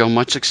always, Joe,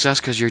 much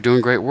success because you're doing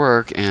great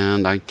work,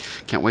 and I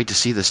can't wait to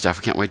see this stuff.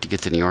 I can't wait to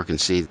get to New York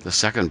and see the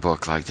second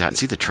book like that and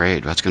see the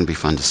trade. That's going to be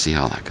fun to see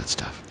all that good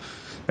stuff.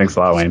 Thanks a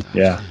lot, Wayne.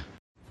 Yeah.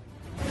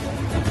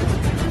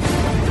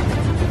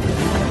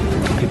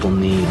 People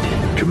need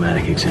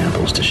dramatic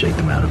examples to shake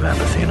them out of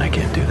apathy, and I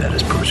can't do that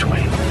as Bruce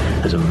Wayne.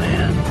 As a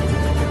man,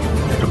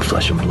 I'm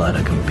flesh and blood.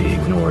 I can be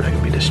ignored, I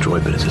can be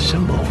destroyed, but as a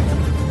symbol.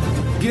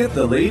 Get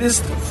the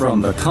latest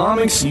from the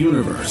comics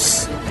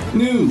universe.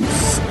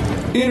 News,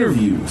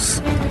 interviews,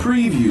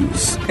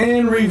 previews,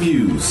 and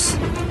reviews.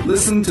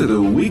 Listen to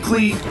the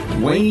weekly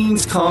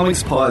Wayne's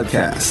Comics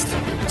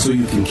podcast so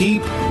you can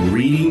keep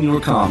reading your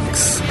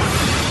comics.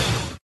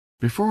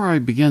 Before I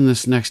begin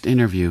this next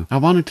interview, I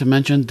wanted to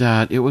mention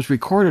that it was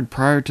recorded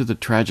prior to the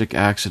tragic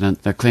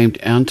accident that claimed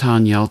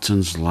Anton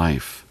Yeltsin's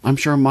life. I'm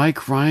sure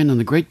Mike, Ryan, and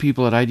the great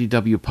people at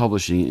IDW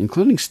Publishing,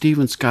 including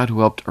Stephen Scott who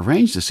helped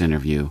arrange this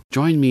interview,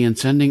 join me in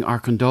sending our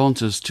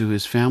condolences to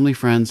his family,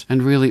 friends,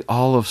 and really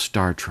all of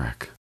Star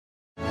Trek.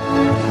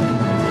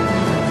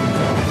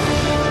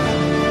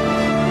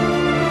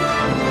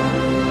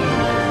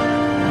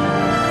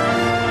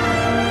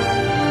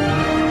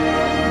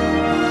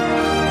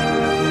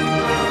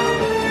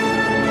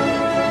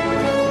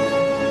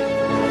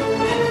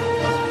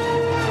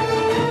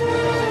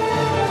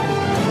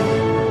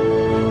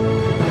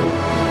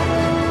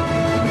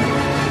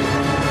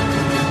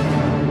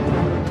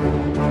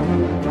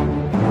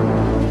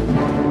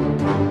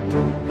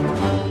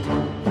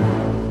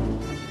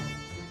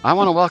 I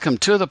want to welcome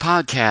to the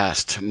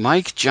podcast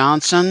Mike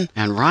Johnson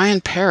and Ryan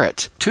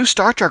Parrott, two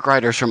Star Trek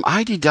writers from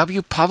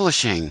IDW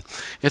Publishing.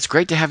 It's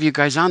great to have you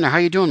guys on there. How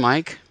you doing,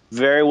 Mike?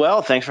 Very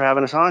well. Thanks for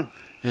having us on.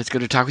 It's good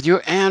to talk with you.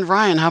 And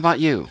Ryan, how about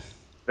you?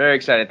 Very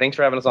excited. Thanks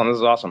for having us on. This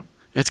is awesome.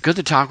 It's good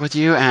to talk with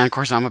you, and of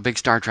course I'm a big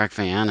Star Trek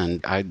fan,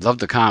 and I love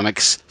the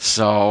comics.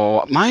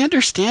 So my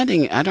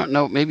understanding, I don't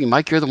know, maybe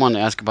Mike, you're the one to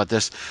ask about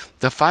this.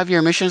 The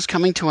 5-year mission is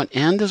coming to an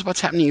end is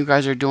what's happening. You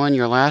guys are doing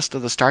your last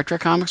of the Star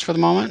Trek comics for the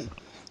moment?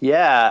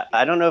 Yeah,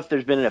 I don't know if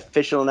there's been an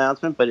official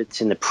announcement, but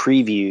it's in the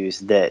previews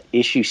that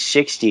issue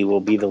 60 will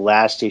be the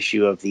last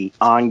issue of the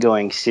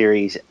ongoing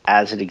series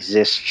as it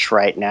exists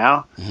right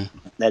now. Mm-hmm.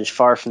 That is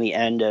far from the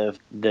end of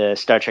the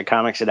Star Trek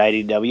comics at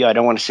IDW. I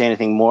don't want to say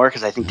anything more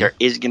because I think there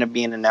is going to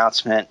be an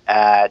announcement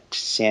at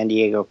San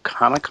Diego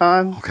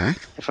Comic-Con,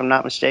 if I'm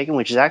not mistaken,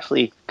 which is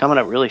actually coming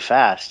up really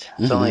fast.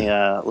 It's only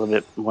a little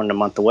bit more than a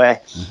month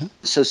away.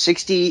 So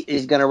 60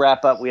 is going to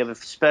wrap up. We have a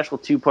special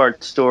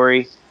 2-part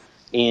story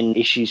in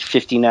issues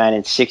 59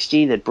 and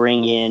 60 that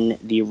bring in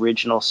the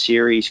original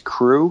series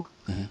crew.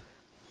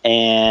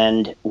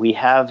 And we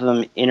have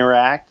them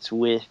interact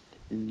with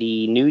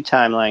the new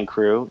timeline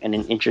crew in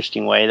an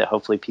interesting way that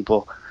hopefully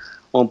people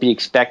won't be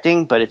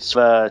expecting, but it's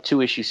a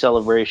 2-issue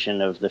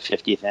celebration of the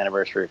 50th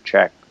anniversary of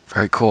Trek.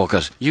 Very cool,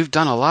 because you've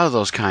done a lot of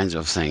those kinds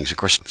of things. Of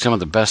course, some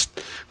of the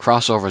best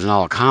crossovers in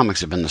all of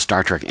comics have been the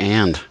Star Trek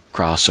and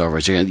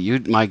crossovers.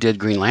 You, Mike, did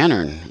Green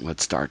Lantern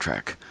with Star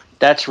Trek.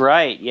 That's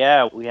right.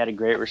 Yeah, we had a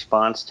great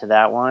response to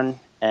that one.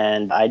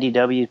 And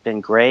IDW has been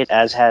great,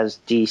 as has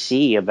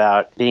DC,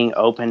 about being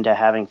open to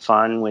having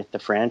fun with the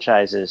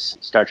franchises.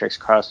 Star Trek's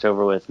crossed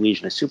over with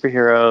Legion of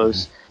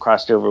Superheroes,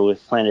 crossed over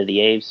with Planet of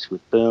the Apes,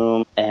 with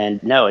Boom.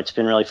 And no, it's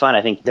been really fun.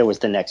 I think there was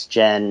the Next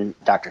Gen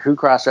Doctor Who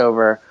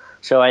crossover.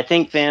 So I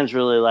think fans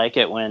really like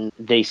it when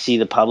they see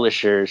the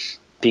publishers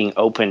being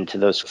open to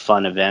those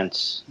fun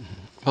events.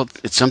 Well,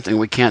 it's something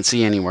we can't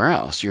see anywhere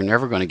else. You're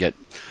never going to get...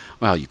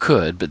 Well, you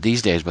could, but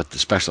these days, with the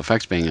special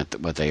effects being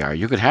what they are,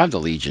 you could have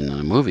the Legion in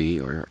a movie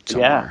or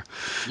somewhere.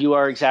 Yeah, you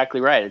are exactly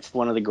right. It's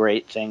one of the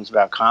great things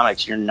about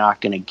comics you're not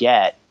going to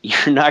get.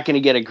 You're not going to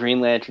get a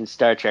Green Lantern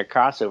Star Trek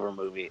crossover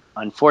movie,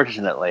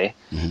 unfortunately.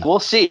 We'll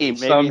see, maybe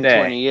someday.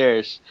 In 20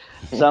 years,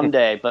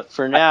 someday. But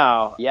for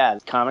now, yeah,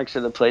 comics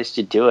are the place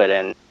to do it,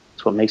 and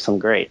it's what makes them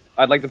great.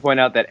 I'd like to point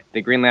out that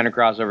the Green Lantern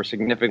crossover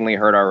significantly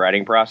hurt our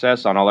writing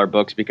process on all our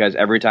books because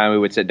every time we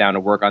would sit down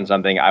to work on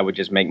something, I would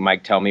just make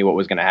Mike tell me what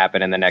was going to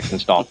happen in the next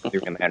installment of the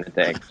Green Lantern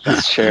thing.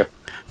 That's true.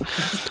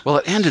 Well,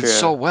 it ended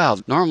so well.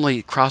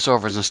 Normally,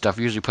 crossovers and stuff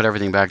usually put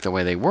everything back the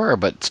way they were,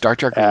 but Star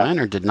Trek Green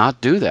Lantern did not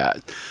do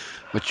that,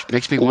 which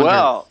makes me wonder.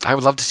 Well, I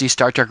would love to see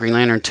Star Trek Green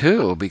Lantern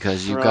 2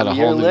 because you've got a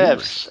whole new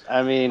lips.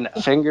 I mean,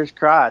 fingers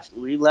crossed.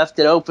 We left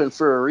it open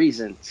for a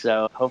reason,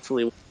 so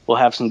hopefully we'll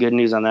have some good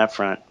news on that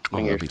front.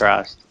 Fingers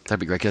crossed.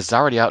 That'd be great because it's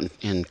already out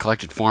in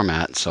collected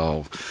format,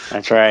 so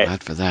that's right.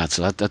 Glad for that.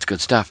 So that's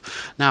good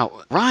stuff. Now,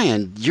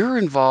 Ryan, you're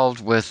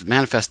involved with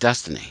Manifest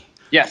Destiny.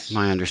 Yes.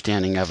 My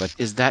understanding of it.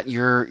 Is that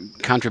your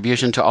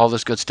contribution to all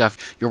this good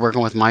stuff? You're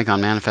working with Mike on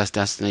Manifest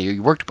Destiny.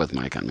 You worked with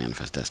Mike on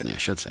Manifest Destiny, I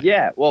should say.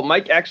 Yeah. Well,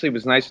 Mike actually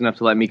was nice enough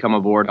to let me come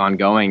aboard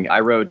ongoing.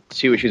 I wrote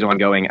 2 issues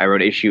ongoing. I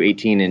wrote issue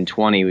 18 and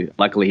 20.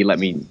 Luckily, he let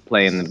me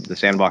play in the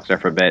sandbox there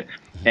for a bit.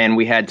 And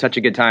we had such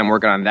a good time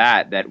working on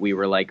that we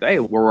were like, hey,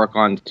 we'll work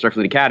on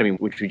Starfleet Academy,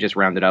 which we just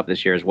rounded up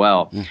this year as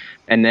well.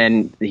 And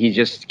then he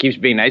just keeps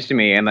being nice to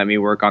me and let me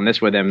work on this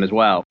with him as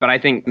well. But I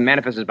think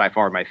Manifest is by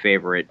far my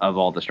favorite of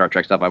all the Star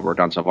Trek stuff I've worked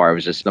on so far. It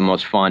was just the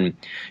most fun.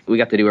 We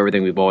got to do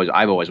everything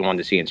I've always wanted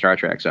to see in Star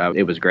Trek, so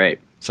it was great.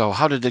 So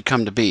how did it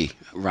come to be,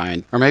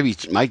 Ryan? Or maybe,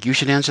 Mike, you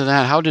should answer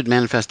that. How did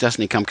Manifest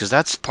Destiny come? Because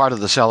that's part of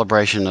the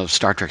celebration of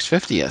Star Trek's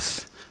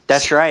 50th.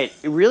 That's right.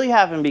 It really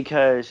happened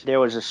because there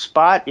was a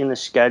spot in the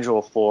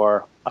schedule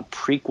for a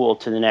prequel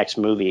to the next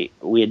movie.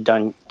 We had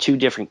done 2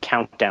 different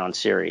countdown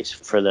series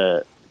for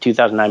the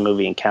 2009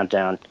 movie and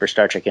countdown for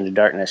Star Trek Into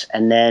Darkness.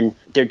 And then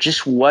there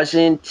just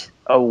wasn't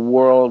a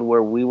world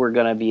where we were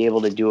going to be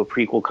able to do a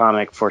prequel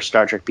comic for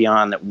Star Trek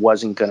Beyond that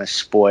wasn't going to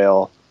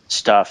spoil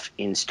stuff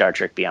in Star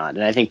Trek Beyond.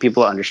 And I think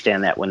people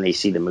understand that when they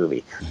see the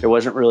movie. There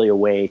wasn't really a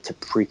way to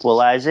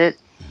prequelize it.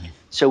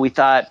 So we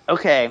thought,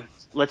 okay,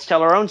 let's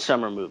tell our own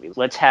summer movie.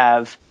 Let's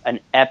have an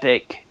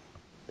epic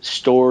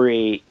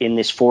story in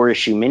this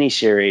 4-issue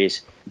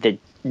miniseries that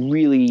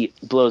really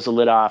blows the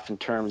lid off in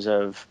terms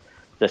of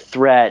the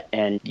threat.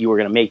 And you were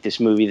going to make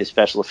this movie, the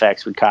special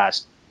effects would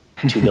cost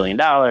 $2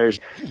 billion.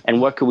 And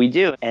what could we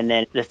do? And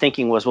then the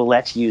thinking was, well,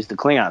 let's use the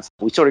Klingons.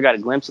 We sort of got a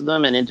glimpse of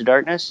them in Into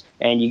Darkness,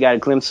 and you got a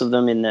glimpse of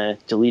them in the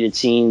deleted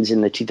scenes in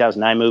the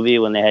 2009 movie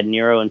when they had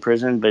Nero in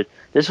prison. But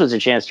this was a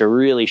chance to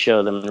really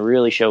show them and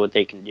really show what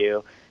they can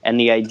do. And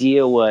the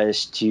idea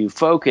was to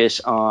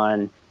focus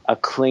on a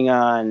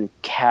Klingon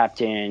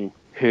captain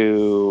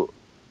who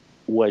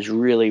was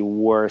really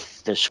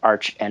worth this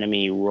arch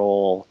enemy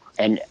role.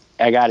 And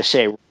I got to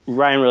say,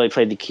 Ryan really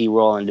played the key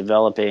role in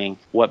developing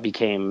what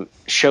became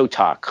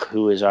Shotok,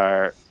 who is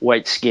our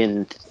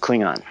white-skinned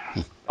Klingon.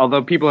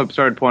 Although people have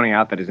started pointing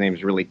out that his name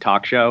is really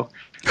Talk Show.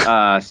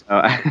 Have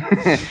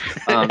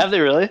they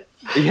really?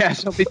 Yeah,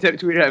 somebody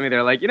tweeted at me.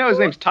 They're like, his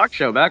name's Talk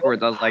Show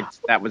backwards. I was like,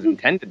 that was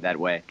intended that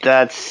way.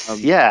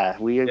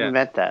 We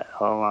meant that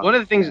all along. One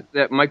of the things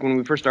that, Mike, when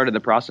we first started the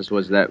process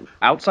was that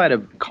outside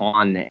of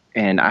Khan,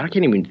 and I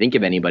can't even think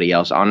of anybody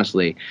else,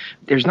 honestly,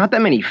 there's not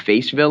that many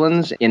face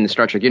villains in the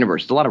Star Trek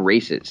universe. There's a lot of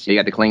races. You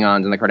got the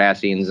Klingons and the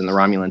Cardassians and the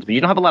Romulans, but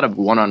you don't have a lot of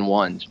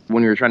one-on-ones.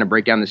 When we were trying to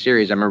break down the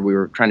series, I remember we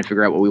were trying to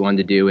figure out what we wanted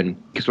to do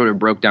and sort of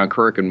broke down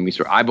Kirk, and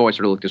I've always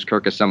sort of looked at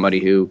Kirk as somebody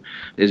who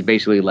is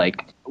basically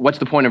like, what's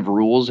the point of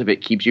rules if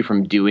it keeps you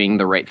from doing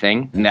the right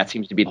thing? And that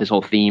seems to be this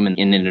whole theme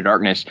in Into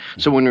Darkness.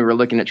 So when we were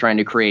looking at trying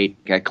to create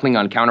a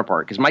Klingon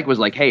counterpart, because Mike was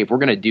like, hey, if we're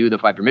going to do the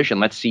Five mission,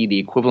 let's see the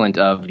equivalent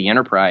of the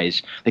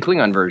Enterprise, the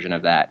Klingon version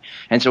of that.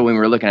 And so when we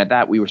were looking at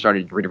that, we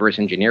started to reverse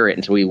engineer it.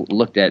 And so we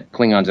looked at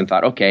Klingons and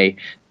thought, okay,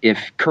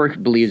 if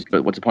Kirk believes,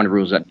 but what's the point of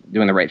rules of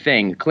doing the right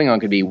thing?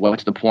 Klingon could be,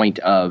 what's the point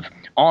of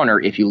honor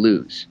if you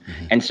lose?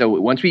 Mm-hmm. And so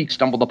once we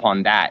stumbled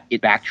upon that, it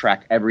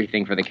backtracked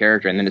everything for the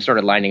character, and then it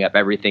started lining up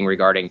everything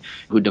regarding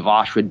who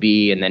Devosh would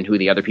be, and then who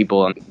the other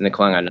people in the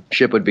Klingon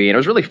ship would be. And it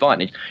was really fun.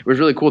 It was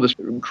really cool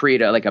to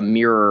create a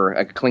mirror,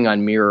 a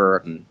Klingon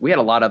mirror. We had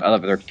a lot of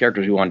other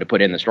characters we wanted to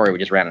put in the story. We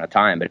just ran out of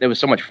time, but it was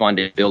so much fun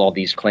to build all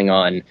these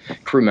Klingon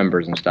crew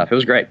members and stuff. It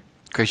was great.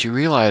 Because you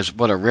realize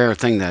what a rare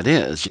thing that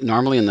is.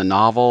 Normally in the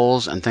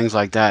novels and things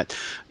like that,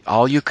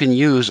 all you can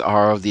use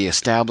are the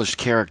established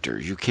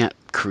characters. You can't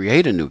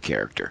create a new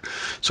character.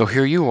 So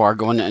here you are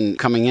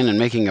coming in and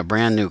making a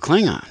brand new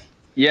Klingon.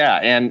 Yeah,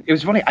 and it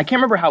was funny. I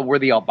can't remember where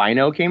the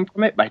albino came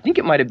from it, but I think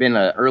it might have been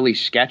an early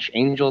sketch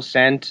Angel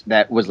sent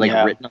that was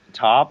written on the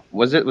top.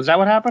 Was that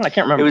what happened? I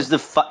can't remember.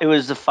 It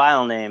was the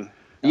file name.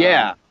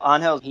 Yeah.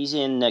 Angel, he's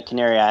in the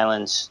Canary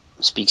Islands,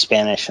 speaks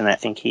Spanish, and I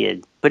think he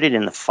had put it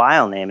in the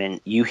file name, and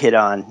you hit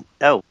on,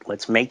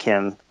 let's make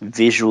him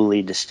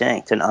visually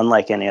distinct and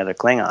unlike any other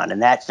Klingon.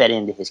 And that fed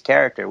into his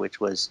character, which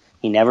was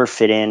he never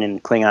fit in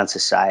Klingon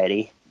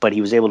society, but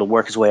he was able to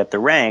work his way up the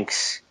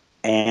ranks,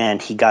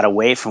 and he got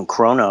away from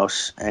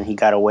Kronos, and he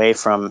got away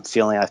from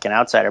feeling like an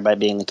outsider by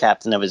being the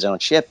captain of his own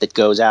ship that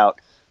goes out,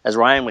 as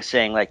Ryan was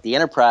saying, like the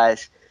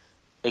Enterprise,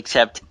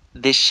 except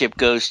this ship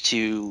goes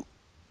to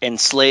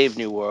enslave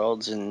new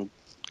worlds and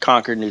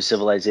conquer new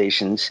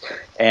civilizations,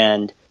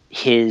 and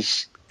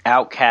his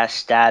outcast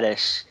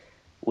status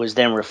was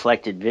then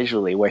reflected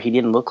visually, where he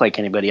didn't look like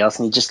anybody else,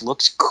 and he just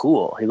looks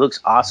cool. He looks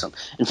awesome.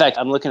 In fact,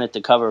 I'm looking at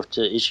the cover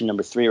to issue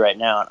number 3 right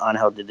now, and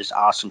Angel did this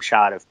awesome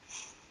shot of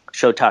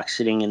Shotak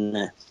sitting in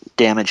the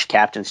damaged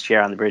captain's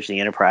chair on the bridge of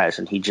the Enterprise,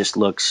 and he just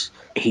looks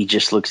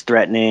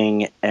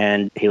threatening,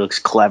 and he looks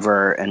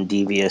clever and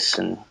devious,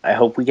 and I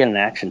hope we get an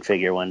action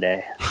figure one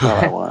day. That's all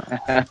I want.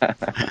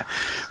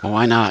 Well,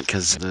 why not?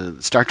 Because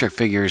the Star Trek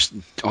figures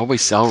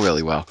always sell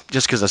really well.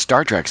 Just because of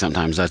Star Trek,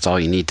 sometimes that's all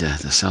you need to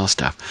sell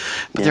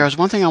stuff. But there was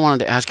one thing I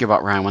wanted to ask you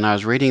about, Ryan. When I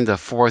was reading the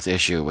 4th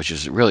issue, which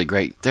is really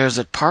great, there's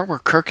a part where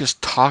Kirk is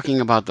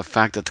talking about the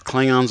fact that the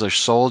Klingons are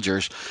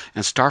soldiers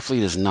and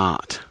Starfleet is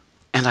not.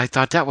 And I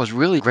thought that was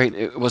really great.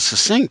 It was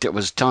succinct. It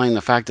was telling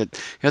the fact that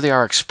here they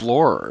are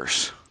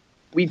explorers.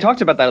 We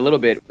talked about that a little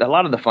bit. A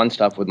lot of the fun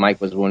stuff with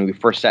Mike was when we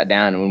first sat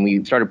down and when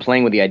we started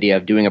playing with the idea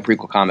of doing a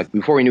prequel comic.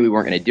 Before we knew we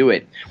weren't going to do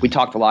it, we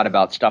talked a lot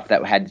about stuff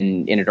that had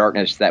Into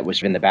Darkness that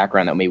was in the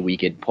background that maybe we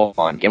could pull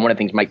on. And one of the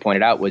things Mike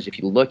pointed out was if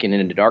you look in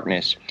Into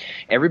Darkness,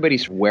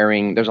 everybody's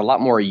wearing, there's a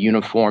lot more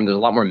uniform, there's a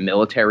lot more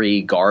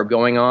military garb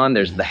going on.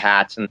 There's the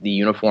hats and the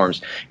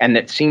uniforms. And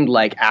it seemed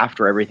like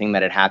after everything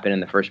that had happened in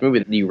the first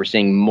movie, you were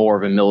seeing more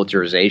of a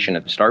militarization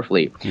of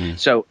Starfleet. Mm.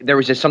 So there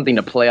was just something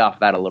to play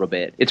off that a little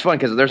bit. It's fun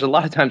because there's a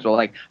lot of times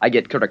where I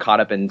get sort of caught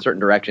up in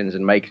certain directions,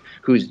 and Mike,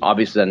 who's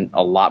obviously done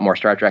a lot more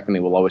Star Trek than me,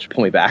 will always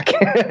pull me back.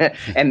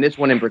 And this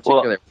one in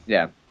particular,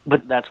 yeah.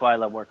 But that's why I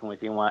love working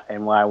with you,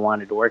 and why I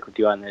wanted to work with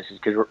you on this is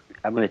because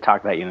I'm going to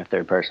talk about you in the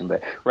third person,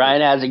 but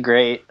Ryan has a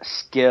great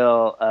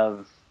skill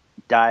of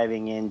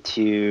diving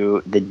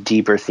into the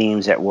deeper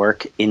themes at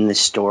work in the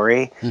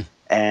story.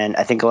 And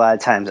I think a lot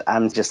of times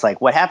I'm just like,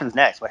 what happens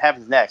next? What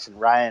happens next?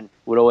 And Ryan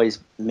would always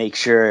make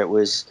sure it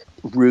was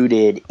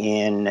rooted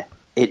in,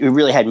 it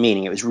really had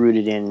meaning. It was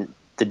rooted in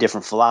the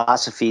different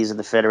philosophies of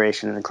the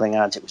Federation and the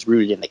Klingons. It was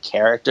rooted in the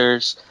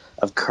characters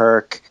of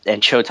Kirk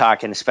and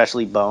Shotak, and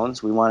especially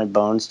Bones. We wanted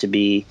Bones to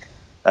be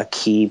a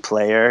key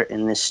player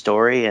in this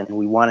story, and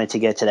we wanted to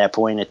get to that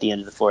point at the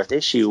end of the 4th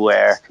issue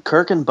where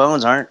Kirk and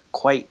Bones aren't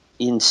quite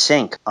in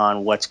sync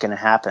on what's going to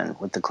happen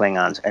with the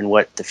Klingons and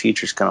what the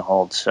future's going to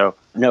hold. So,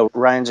 no,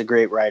 Ryan's a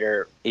great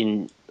writer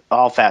in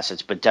all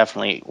facets, but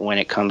definitely when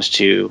it comes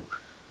to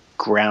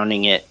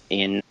grounding it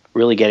in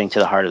really getting to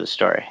the heart of the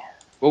story.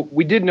 Well,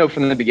 we did know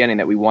from the beginning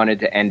that we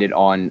wanted to end it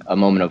on a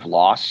moment of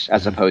loss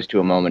as opposed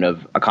to a moment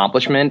of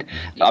accomplishment.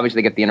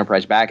 Obviously, they get the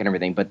Enterprise back and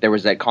everything, but there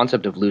was that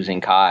concept of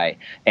losing Kai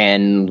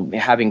and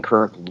having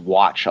Kirk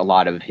watch a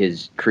lot of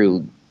his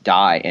crew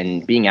die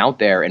and being out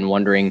there and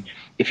wondering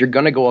if you're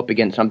going to go up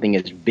against something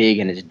as big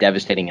and as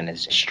devastating and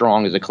as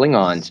strong as the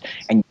Klingons,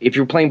 and if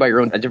you're playing by your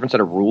own a different set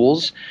of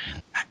rules,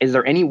 is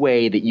there any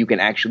way that you can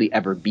actually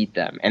ever beat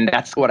them? And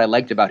that's what I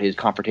liked about his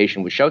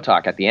confrontation with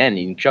Shotok at the end.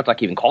 And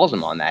Shotok even calls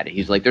him on that.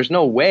 He's like, there's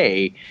no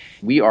way.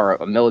 We are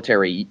a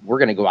military. We're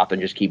going to go out there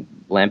and just keep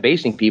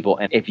lambasting people.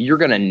 And if you're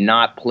going to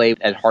not play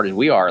as hard as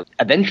we are,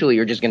 eventually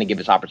you're just going to give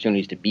us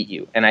opportunities to beat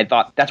you. And I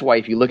thought that's why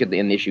if you look at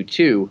in issue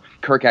 2,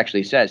 Kirk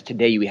actually says,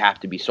 today we have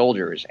to be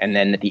soldiers. And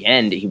then at the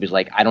end, he was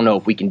like, I don't know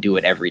if we can do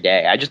it every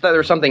day. I just thought there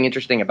was something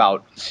interesting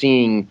about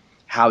seeing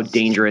how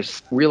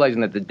dangerous,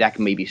 realizing that the deck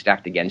may be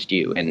stacked against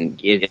you, and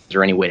is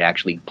there any way to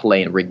actually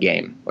play in a rigged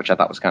game, which I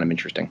thought was kind of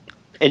interesting.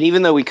 And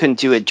even though we couldn't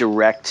do a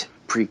direct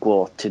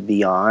prequel to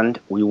Beyond,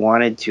 we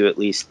wanted to, at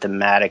least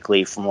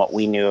thematically, from what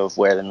we knew of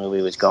where the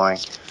movie was going,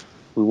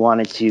 we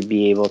wanted to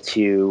be able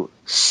to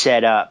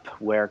set up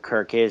where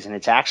Kirk is. And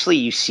it's actually,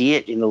 you see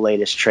it in the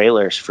latest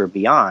trailers for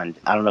Beyond.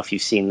 I don't know if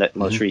you've seen the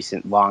most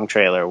recent long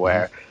trailer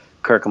where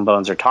Kirk and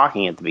Bones are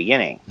talking at the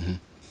beginning.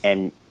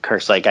 And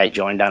Kirk's like, I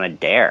joined on a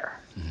dare.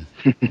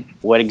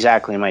 What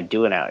exactly am I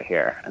doing out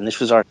here? And this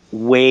was our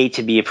way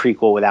to be a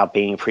prequel without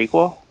being a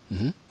prequel.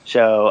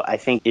 So I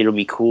think it'll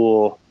be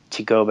cool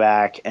to go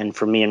back, and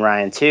for me and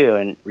Ryan too,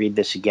 and read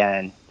this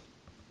again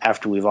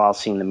after we've all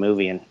seen the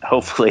movie, and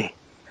hopefully,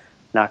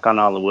 knock on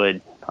all the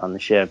wood on the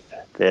ship,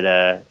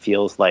 that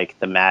feels like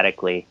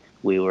thematically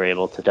we were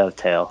able to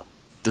dovetail.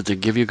 Did they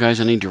give you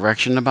guys any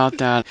direction about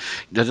that?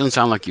 It doesn't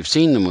sound like you've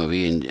seen the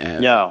movie.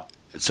 And No.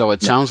 So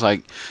it sounds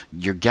like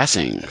you're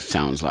guessing,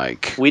 sounds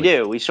like. We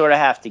do. We sort of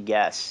have to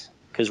guess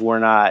because we're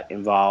not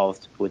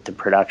involved with the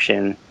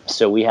production.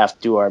 So we have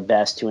to do our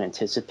best to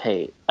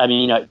anticipate. I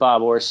mean,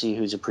 Bob Orsi,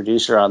 who's a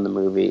producer on the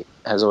movie,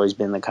 has always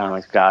been the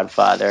comics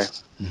godfather.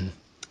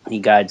 He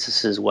guides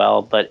us as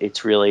well. But it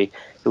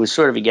was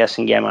sort of a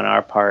guessing game on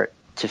our part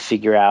to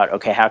figure out,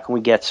 okay, how can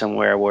we get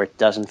somewhere where it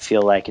doesn't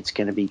feel like it's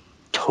going to be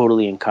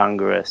totally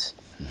incongruous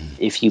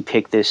if you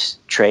pick this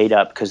trade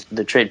up, because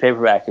the trade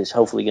paperback is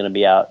hopefully going to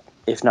be out,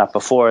 if not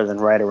before, then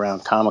right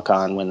around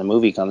Comic-Con when the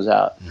movie comes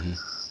out.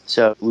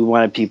 So we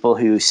wanted people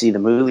who see the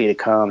movie to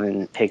come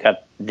and pick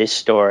up this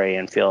story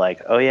and feel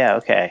like, oh yeah,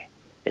 okay.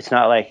 It's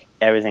not like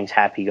everything's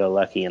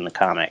happy-go-lucky in the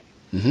comic.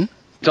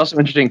 It's also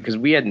interesting because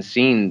we hadn't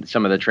seen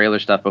some of the trailer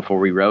stuff before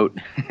we wrote,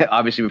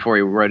 obviously before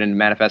we wrote into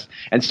Manifest.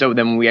 And so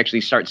then when we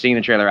actually start seeing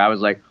the trailer, I was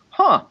like,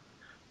 well,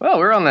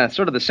 we're on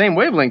sort of the same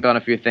wavelength on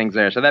a few things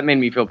there. So that made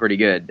me feel pretty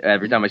good.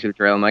 Every time I see the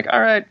trailer, I'm like,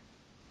 all right,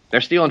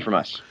 they're stealing from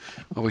us.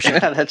 Well, we should,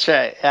 Yeah, that's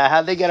right. Yeah,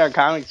 how'd they get our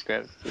comic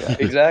script? Yeah.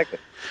 Exactly.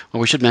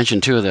 well, we should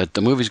mention, too, that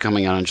the movie's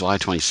coming out on July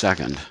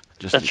 22nd.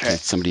 Just That's in case right.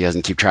 somebody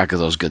doesn't keep track of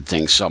those good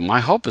things. So my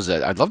hope is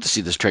that I'd love to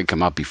see this trade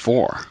come out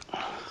before.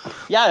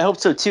 Yeah, I hope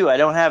so too. I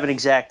don't have an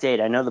exact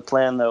date. I know the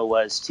plan though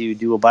was to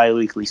do a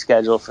bi-weekly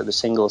schedule for the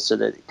singles so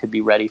that it could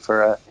be ready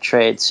for a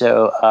trade.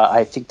 So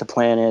I think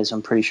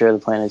I'm pretty sure the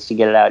plan is to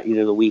get it out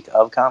either the week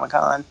of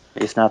Comic-Con,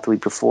 if not the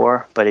week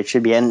before. But it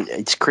should be, and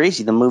it's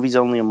crazy. The movie's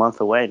only a month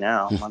away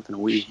now, a month and a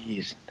week.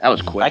 Jeez, that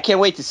was quick. I can't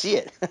wait to see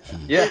it.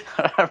 Yeah.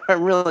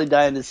 I'm really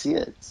dying to see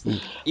it.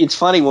 It's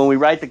funny, when we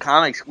write the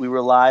comics, we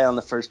rely on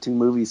the first 2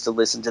 movies to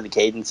listen to the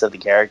cadence of the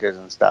characters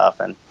and stuff.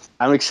 And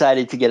I'm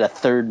excited to get a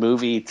third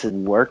movie to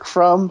work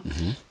from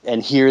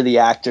and hear the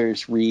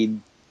actors read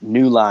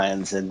new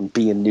lines and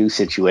be in new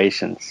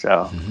situations.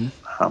 So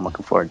I'm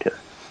looking forward to it.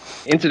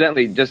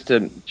 Incidentally, just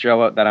to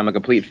show out that I'm a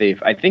complete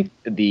thief, I think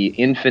the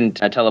infant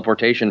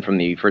teleportation from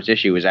the first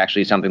issue is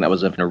actually something that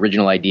was an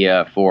original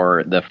idea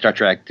for the Star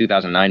Trek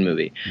 2009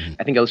 movie.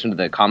 I think I listened to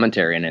the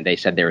commentary and they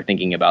said they were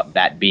thinking about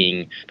that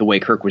being the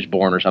way Kirk was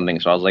born or something.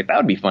 So I was like, that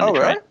would be fun to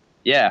try. Really?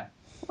 Yeah.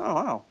 Oh,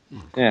 wow.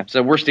 Yeah.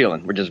 So we're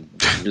stealing. We're just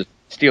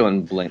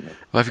stealing blatantly.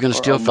 Well, if you're going to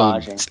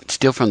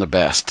steal from the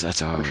best,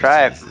 that's always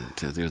Try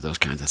to do those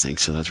kinds of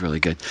things. So that's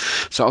really good.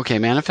 So, okay,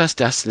 Manifest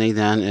Destiny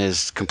then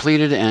is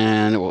completed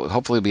and will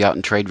hopefully be out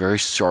in trade very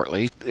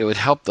shortly. It would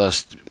help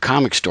the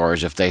comic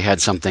stores if they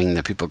had something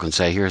that people can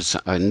say, here's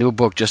a new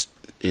book just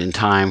in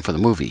time for the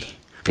movie.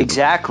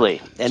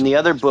 Exactly. And the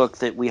other book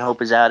that we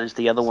hope is out is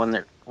the other one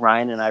that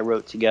Ryan and I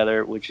wrote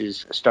together, which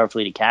is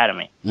Starfleet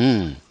Academy,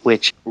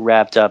 which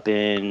wrapped up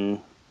in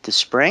the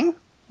spring,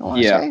 I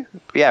want to say.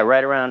 Yeah,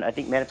 right around, I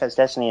think, Manifest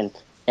Destiny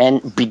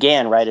and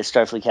began right as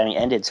Starfleet Academy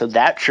ended. So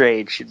that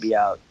trade should be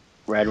out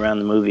right around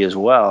the movie as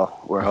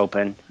well, we're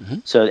hoping.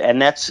 So,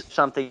 and that's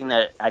something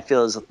that I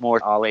feel is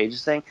more all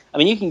ages thing. I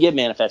mean, you can give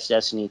Manifest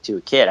Destiny to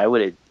a kid. I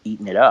would have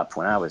eaten it up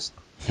when I was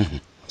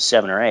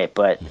 7 or 8,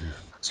 but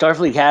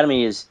Starfleet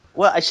Academy is,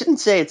 well, I shouldn't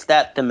say it's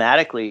that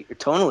thematically or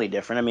tonally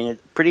different. I mean,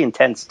 pretty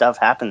intense stuff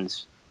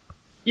happens.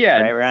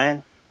 Yeah. Right,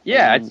 Ryan?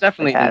 Yeah, it's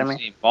definitely Academy? in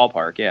the same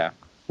ballpark, yeah.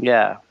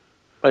 Yeah.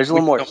 But there's a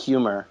little more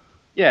humor.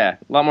 Yeah,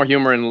 a lot more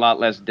humor and a lot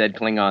less dead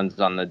Klingons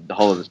on the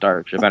hull of the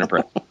Starship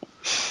Enterprise.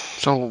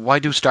 So why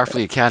do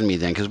Starfleet Academy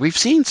then? Because we've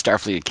seen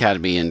Starfleet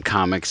Academy in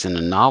comics and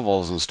in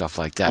novels and stuff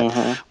like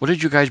that. What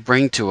did you guys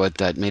bring to it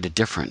that made it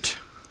different?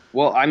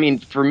 Well, I mean,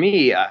 for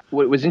me,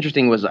 what was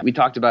interesting was we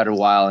talked about it a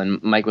while,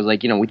 and Mike was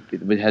like,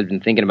 we had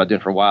been thinking about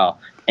doing it for a while.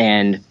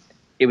 And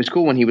it was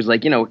cool when he was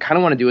like, kind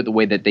of want to do it the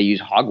way that they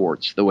use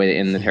Hogwarts, the way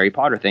in the Harry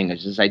Potter thing.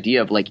 There's this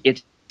idea of like,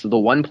 it's So the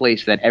one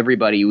place that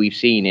everybody we've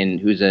seen in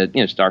who's a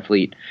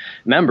Starfleet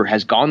member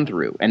has gone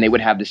through, and they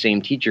would have the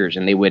same teachers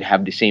and they would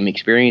have the same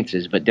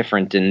experiences but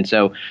different. And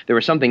so there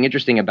was something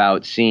interesting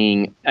about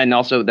seeing, and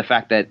also the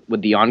fact that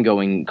with the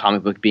ongoing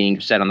comic book being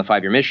set on the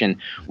 5-year mission,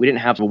 we didn't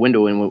have a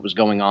window in what was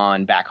going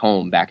on back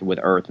home, back with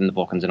Earth and the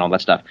Vulcans and all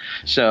that stuff.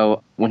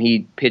 So when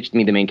he pitched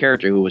me the main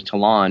character, who was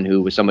Talon,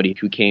 who was somebody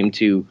who came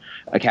to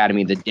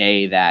Academy the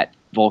day that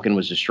Vulcan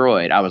was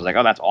destroyed, I was like,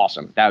 oh, that's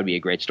awesome. That would be a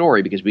great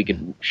story because we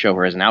could show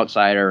her as an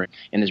outsider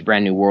in this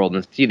brand new world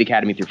and see the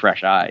Academy through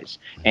fresh eyes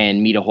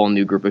and meet a whole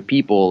new group of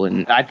people.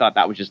 And I thought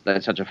that was just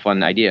such a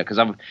fun idea because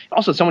I've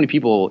also so many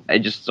people, I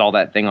just saw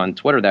that thing on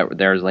Twitter that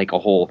there's like a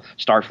whole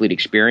Starfleet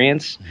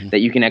experience that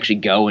you can actually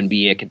go and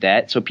be a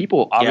cadet. So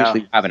people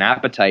obviously have an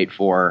appetite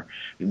for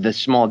the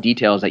small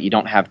details that you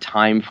don't have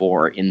time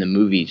for in the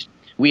movies.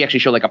 We actually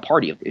show like a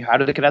party. How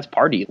do the cadets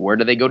party? Where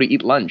do they go to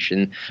eat lunch?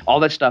 And all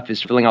that stuff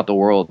is filling out the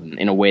world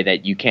in a way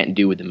that you can't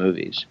do with the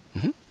movies.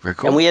 Mm-hmm. Very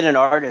cool. And we had an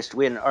artist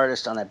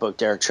on that book,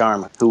 Derek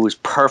Charm, who was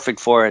perfect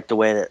for it the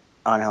way that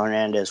Angel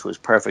Hernandez was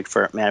perfect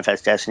for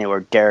Manifest Destiny, where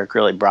Derek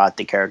really brought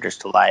the characters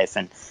to life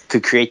and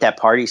could create that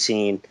party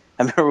scene.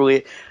 I remember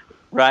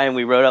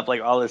we wrote up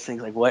like all those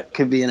things, like what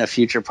could be in a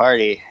future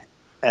party.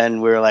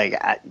 And we were like,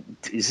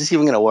 is this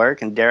even going to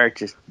work? And Derek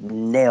just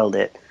nailed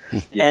it.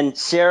 Yeah. And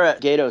Sarah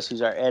Gatos,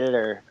 who's our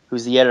editor,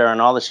 who's the editor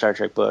on all the Star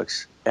Trek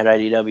books at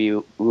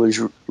IDW,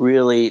 was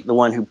really the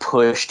one who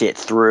pushed it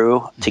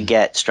through to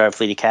get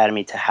Starfleet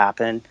Academy to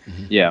happen.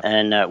 Yeah.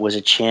 And was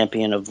a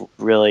champion of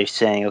really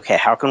saying, okay,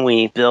 how can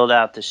we build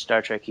out the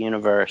Star Trek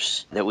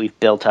universe that we've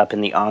built up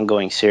in the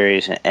ongoing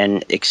series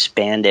and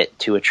expand it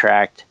to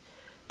attract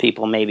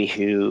people maybe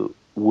who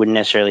wouldn't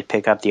necessarily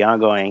pick up the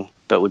ongoing,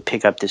 but would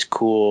pick up this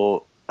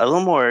cool, a little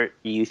more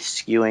youth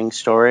skewing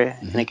story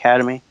in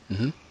Academy.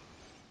 Mm-hmm.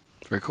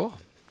 Very cool.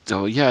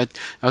 So, yeah, that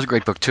was a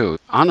great book, too.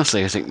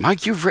 Honestly, I think,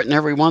 Mike, you've written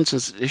every one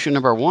since issue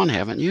number 1,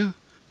 haven't you?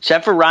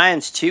 Except for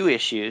Ryan's 2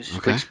 issues,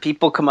 okay. Which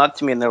people come up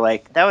to me and they're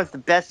like, that was the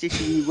best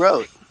issue you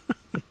wrote.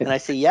 And I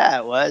say, yeah,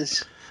 it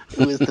was.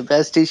 It was the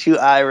best issue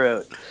I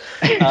wrote.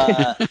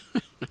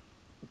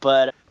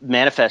 But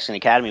Manifest in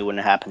Academy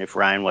wouldn't have happened if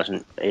Ryan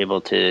wasn't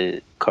able to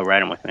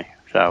co-write them with me.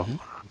 So,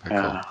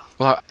 Very cool.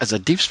 Well, as a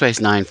Deep Space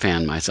Nine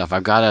fan myself,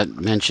 I've got to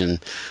mention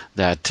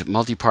that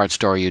multi-part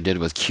story you did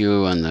with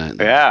Q and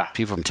the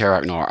people from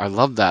Terra Nor. I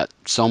love that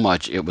so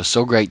much. It was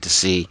so great to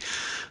see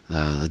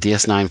the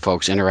DS9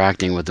 folks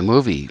interacting with the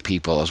movie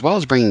people, as well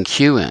as bringing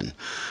Q in.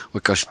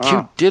 Because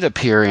Q did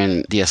appear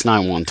in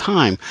DS9 one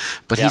time,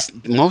 but he's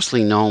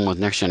mostly known with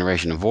Next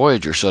Generation and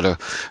Voyager. So to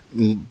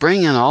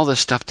bring in all this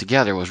stuff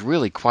together was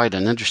really quite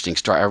an interesting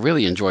story. I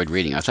really enjoyed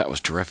reading. I thought it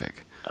was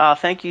terrific. Oh,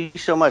 thank you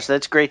so much.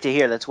 That's great to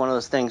hear. That's one of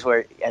those things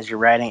where as you're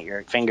writing it,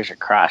 your fingers are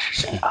crossed.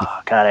 You're saying,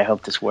 oh, God, I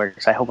hope this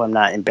works. I hope I'm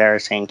not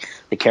embarrassing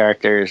the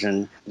characters.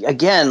 And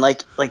again,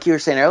 like you were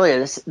saying earlier,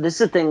 this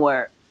is a thing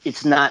where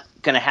it's not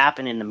going to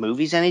happen in the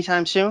movies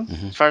anytime soon,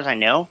 as far as I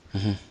know.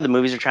 The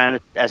movies are trying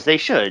to, as they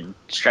should,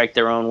 strike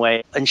their own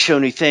way and show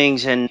new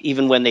things. And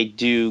even when they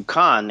do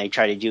con, they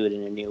try to do it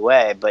in a new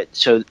way. But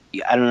so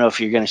I don't know if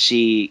you're going to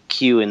see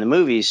Q in the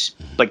movies,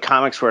 but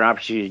comics were an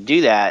opportunity to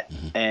do that.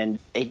 And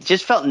it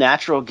just felt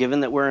natural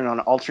given that we're in an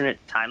alternate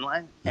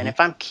timeline. And if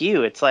I'm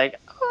Q, it's like,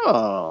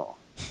 oh,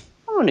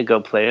 I'm going to go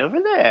play over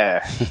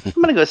there. I'm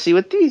going to go see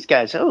what these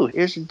guys,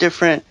 here's a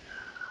different,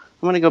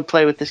 I'm going to go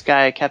play with this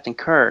guy, Captain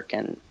Kirk.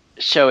 And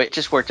so it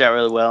just worked out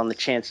really well, and the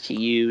chance to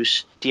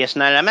use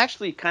DS9. I'm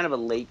actually kind of a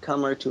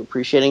latecomer to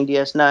appreciating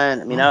DS9.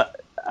 I mean,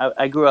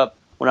 I grew up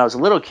when I was a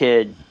little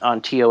kid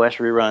on TOS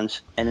reruns,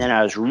 and then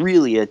I was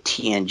really a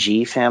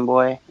TNG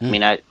fanboy. I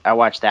mean, I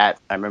watched that.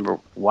 I remember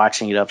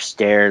watching it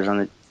upstairs on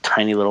the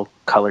tiny little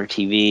color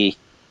TV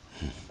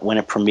when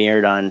it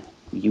premiered on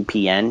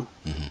UPN,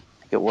 I think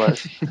it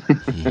was,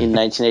 in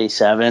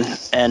 1987.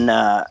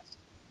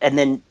 And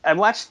then I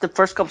watched the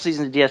first couple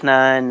seasons of DS9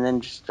 and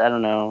then just, I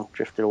don't know,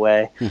 drifted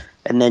away.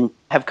 And then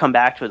have come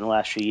back to it in the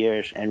last few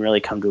years and really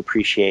come to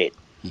appreciate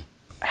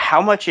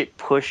how much it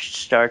pushed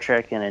Star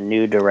Trek in a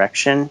new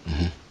direction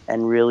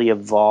and really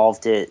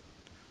evolved it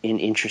in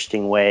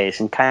interesting ways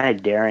and kind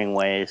of daring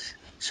ways.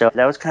 So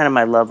that was kind of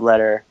my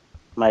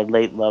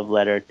late love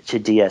letter to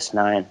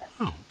DS9.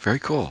 Oh, very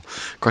cool.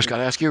 Of course, got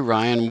to ask you,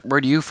 Ryan, where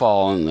do you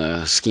fall in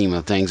the scheme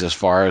of things as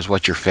far as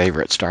what's your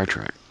favorite Star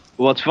Trek?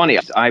 Well, it's funny.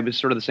 I was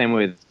sort of the same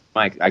way with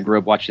Mike. I grew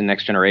up watching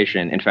Next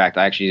Generation. In fact,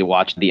 I actually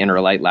watched The Inner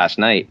Light last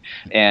night.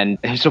 And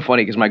it's so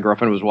funny because my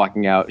girlfriend was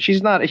walking out.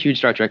 She's not a huge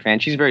Star Trek fan.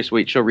 She's very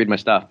sweet. She'll read my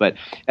stuff. But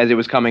as it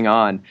was coming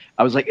on,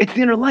 I was like, it's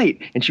The Inner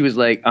Light. And she was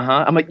like,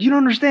 uh-huh. I'm like, you don't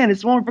understand.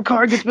 It's the one where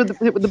Picard gets with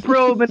the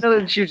probe.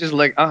 And she was just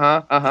like,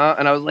 uh-huh, uh-huh.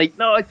 And I was like,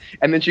 no.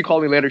 And then she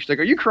called me later. She's like,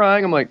 are you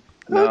crying? I'm like,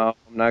 no,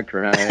 I'm not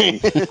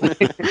crying.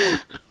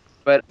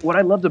 But what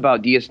I loved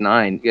about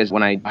DS9 is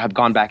when I have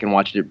gone back and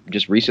watched it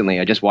just recently,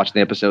 I just watched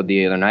the episode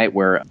the other night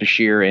where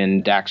Bashir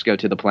and Dax go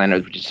to the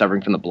planet which is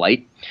suffering from the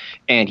blight,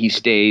 and he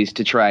stays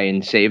to try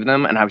and save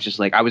them. And I was just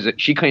like,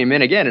 she came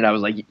in again, and I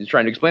was like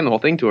trying to explain the whole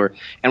thing to her.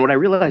 And what I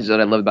realized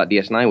that I love about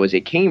DS9 was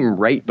it came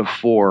right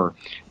before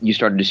you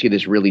started to see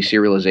this really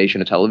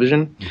serialization of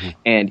television. Mm-hmm.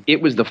 And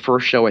it was the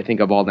first show, I think,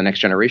 of all the Next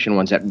Generation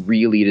ones that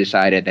really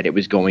decided that it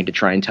was going to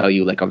try and tell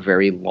you like a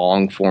very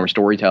long form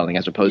storytelling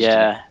as opposed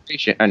to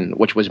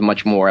which was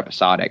much more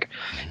episodic.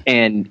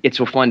 And it's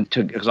so fun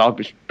because I'll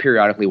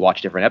periodically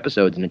watch different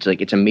episodes, and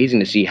it's amazing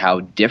to see how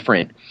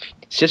different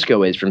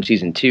Cisco is from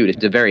season 2 to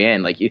the very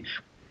end. Like you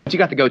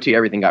got the goatee,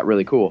 everything got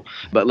really cool.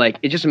 But like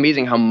it's just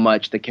amazing how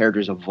much the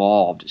characters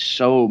evolved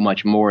so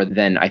much more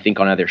than I think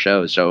on other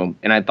shows. So,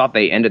 and I thought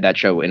they ended that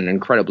show in an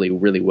incredibly,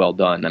 really well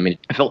done. I mean,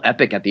 I felt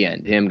epic at the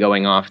end. Him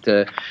going off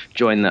to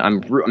join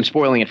I'm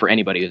spoiling it for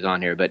anybody who's on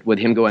here, but with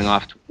him going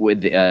off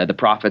with the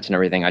Prophets and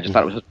everything, I just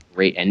thought it was a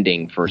great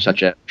ending for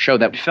such a show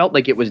that felt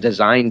like it was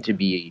designed to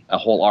be a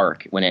whole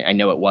arc when I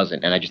know it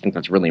wasn't. And I just think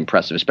that's really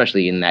impressive,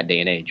 especially in that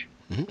day and age.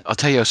 I'll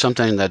tell you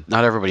something that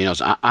not everybody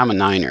knows. I'm a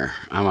Niner.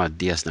 I'm a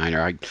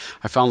DS9er.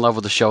 I fell in love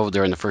with the show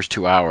during the first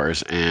 2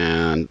 hours,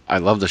 and I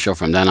loved the show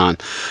from then on.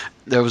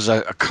 There was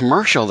a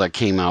commercial that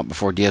came out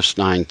before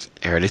DS9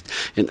 aired.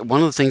 And one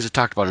of the things it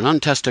talked about an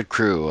untested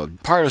crew, a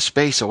part of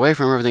space away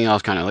from everything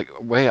else, kind of like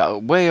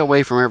way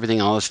away from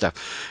everything, all this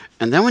stuff.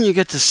 And then when you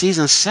get to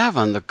season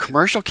 7, the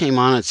commercial came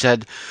on and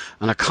said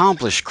an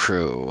accomplished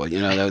crew,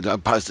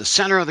 the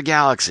center of the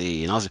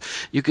galaxy.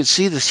 You could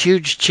see this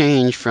huge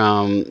change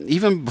from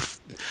even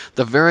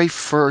the very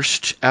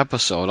first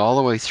episode all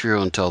the way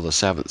through until the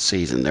 7th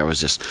season. There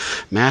was this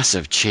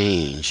massive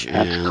change.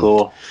 That's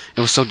cool. It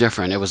was so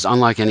different. It was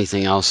unlike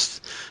anything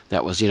else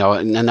that was,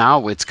 and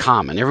now it's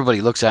common.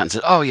 Everybody looks at it and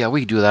says, oh, yeah,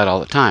 we do that all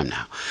the time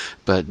now.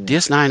 But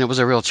DS9, it was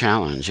a real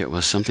challenge. It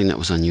was something that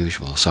was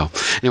unusual. So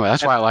anyway,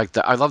 that's why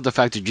I love the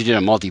fact that you did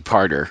a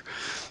multi-parter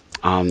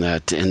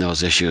that in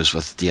those issues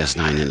with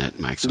DS9 in it,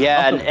 Mike. So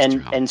yeah,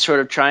 and sort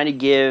of trying to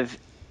give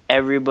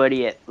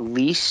everybody at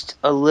least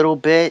a little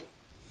bit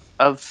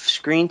of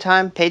screen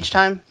time, page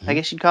time, I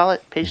guess you'd call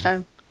it, page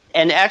time.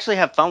 And actually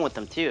have fun with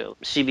them, too.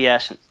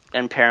 CBS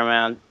and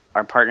Paramount,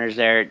 our partners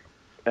there,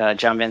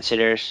 John Van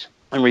Sitters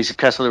and Risa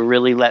Kessler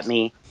really let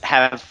me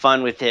have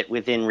fun with it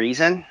within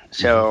reason.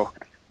 So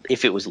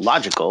if it was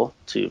logical,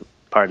 to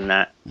pardon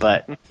that,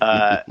 but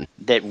that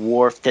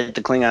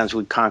the Klingons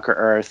would conquer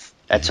Earth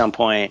at some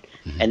point,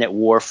 and that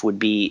Worf would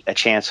be a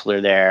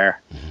chancellor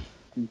there,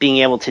 being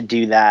able to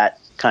do that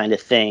kind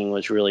of thing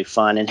was really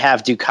fun. And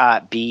have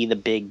Dukat be the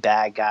big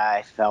bad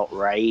guy felt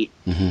right.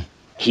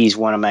 He's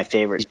one of my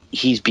favorites.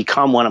 He's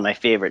become one of my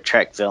favorite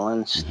Trek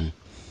villains.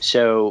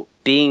 So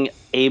being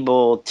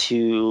able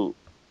to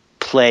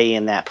play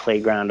in that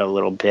playground a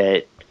little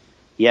bit,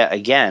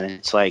 again,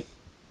 it's like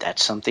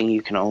that's something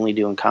you can only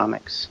do in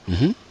comics.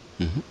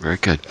 Very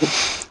good.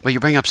 Well,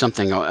 you bring up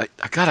something I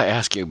got to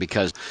ask you,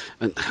 because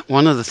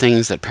one of the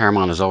things that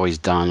Paramount has always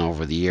done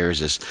over the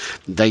years is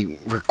they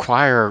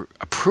require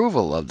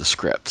approval of the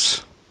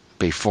scripts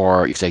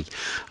before, if they,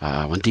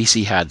 when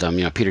DC had them,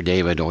 Peter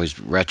David always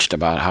retched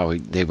about how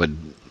they would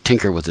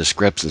tinker with the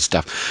scripts and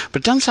stuff.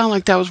 But it doesn't sound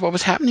like that was what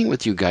was happening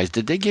with you guys.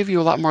 Did they give you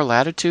a lot more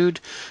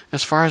latitude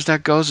as far as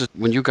that goes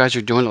when you guys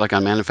are doing it like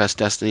on Manifest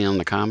Destiny on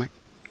the comic?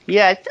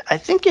 Yeah, I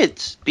think it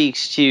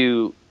speaks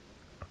to,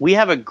 we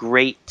have a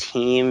great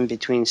team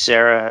between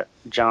Sarah,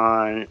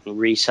 John, and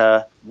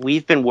Risa.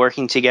 We've been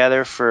working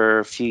together for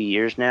a few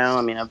years now.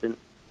 I mean,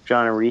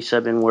 John and Risa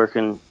I've been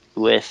working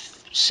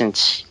with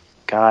since,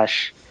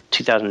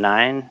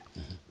 2009.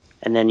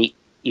 And then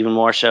even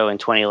more so in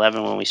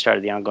 2011 when we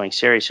started the ongoing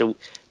series. So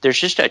there's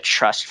just a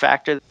trust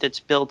factor that's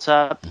built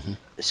up.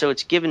 So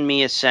it's given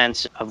me a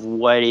sense of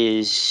what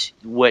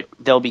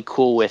they'll be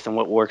cool with and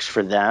what works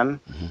for them.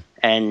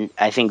 And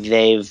I think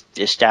they've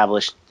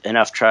established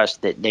enough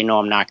trust that they know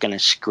I'm not going to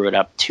screw it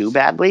up too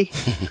badly.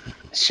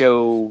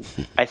 So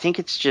I think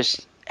it's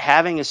just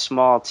having a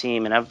small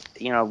team, and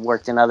I've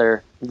worked in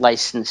other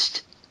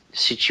licensed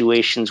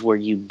situations where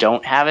you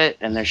don't have it,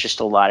 and there's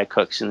just a lot of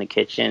cooks in the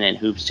kitchen and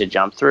hoops to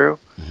jump through.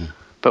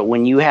 But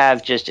when you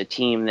have just a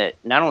team that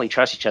not only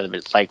trusts each other, but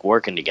it's like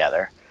working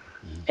together,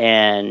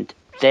 and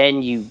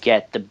then you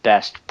get the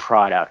best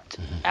product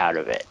out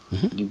of it.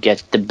 You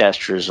get the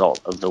best result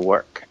of the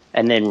work.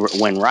 And then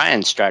when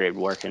Ryan started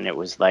working, it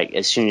was like,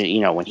 as soon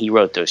as, when he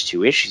wrote those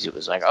 2 issues, it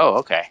was like, oh,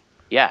 okay.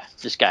 Yeah,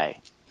 this guy.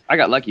 I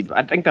got lucky.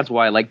 I think that's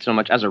why I liked so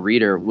much as a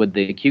reader with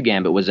the Q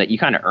Gambit, was that you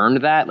kind of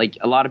earned that. Like,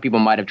 a lot of people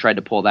might have tried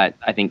to pull that,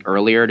 I think,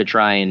 earlier to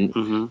try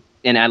and...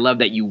 And I love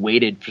that you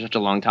waited for such a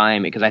long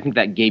time, because I think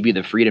that gave you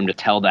the freedom to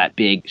tell that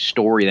big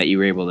story that you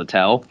were able to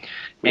tell.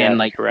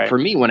 And for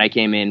me, when I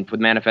came in with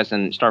Manifest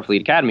and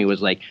Starfleet Academy,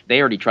 was like, they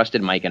already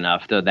trusted Mike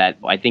enough so that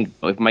I think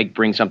if Mike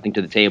brings something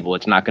to the table,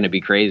 it's not going to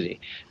be crazy.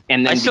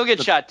 And then I still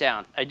get shot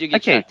down. I do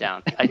get shot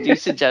down. I do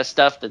suggest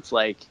stuff that's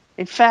like,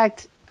 in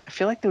fact, I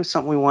feel like there was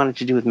something we wanted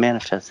to do with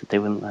Manifest that they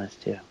wouldn't let us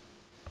do.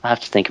 I'll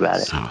have to think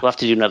about it. We'll have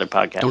to do another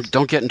podcast.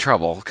 Don't get in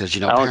trouble, because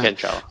I won't get in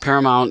trouble.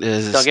 Paramount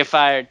is... Don't get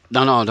fired.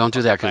 No, don't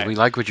do that, because we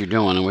like what you're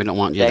doing, and we don't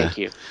want you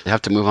to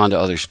have to move on to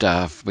other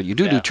stuff. But you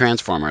do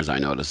Transformers, I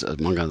notice,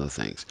 among other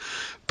things.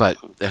 But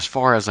as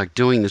far as like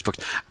doing this book,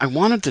 I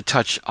wanted to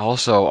touch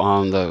also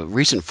on the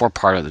recent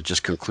 4-parter that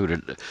just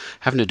concluded,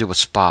 having to do with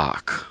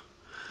Spock.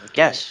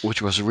 Yes.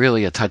 Which was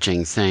really a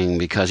touching thing,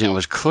 because it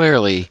was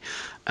clearly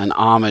an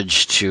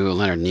homage to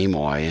Leonard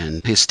Nimoy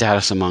and his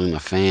status among the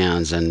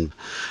fans, and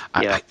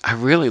I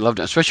really loved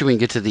it, especially when you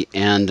get to the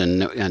end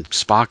and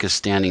Spock is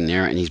standing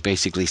there and he's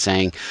basically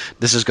saying,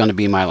 "This is going to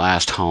be my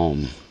last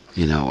home,"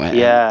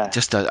 and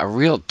just a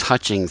real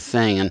touching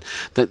thing. And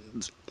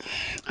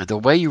the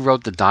way you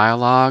wrote the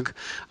dialogue,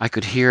 I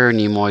could hear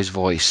Nimoy's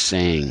voice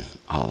saying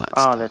all that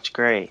stuff. Oh, that's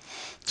great.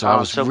 So I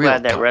was so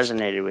glad that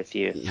resonated with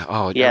you.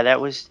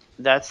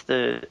 That's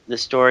the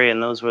story,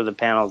 and those were the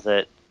panels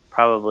that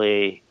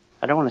probably,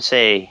 I don't want to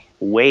say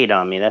weighed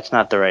on me. It's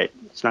not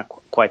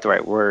quite the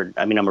right word.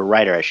 I mean, I'm a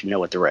writer. I should know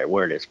what the right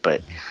word is.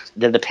 But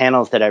they're the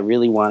panels that I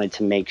really wanted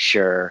to make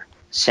sure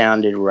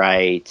sounded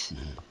right.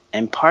 Mm-hmm.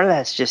 And part of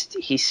that's just,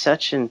 he's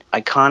such an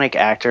iconic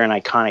actor and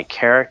iconic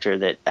character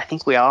that I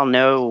think we all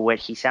know what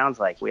he sounds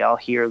like. We all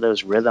hear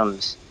those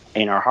rhythms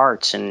in our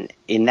hearts. And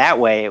in that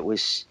way, it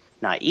was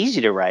not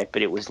easy to write,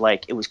 but it was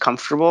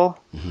comfortable.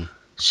 Mm-hmm.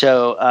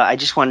 So I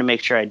just wanted to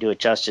make sure I do it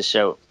justice.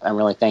 So I'm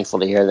really thankful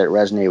to hear that it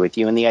resonated with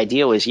you. And the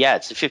idea was,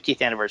 it's the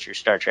 50th anniversary of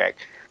Star Trek.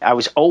 I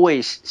was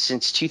always,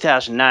 since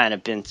 2009,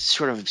 I've been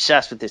sort of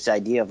obsessed with this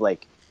idea of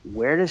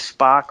where does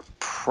Spock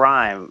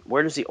prime?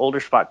 Where does the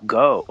older Spock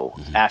go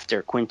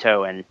after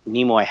Quinto and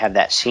Nimoy have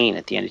that scene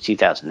at the end of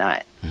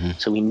 2009? Mm-hmm.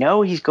 So we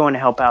know he's going to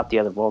help out the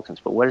other Vulcans,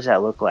 but what does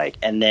that look like?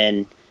 And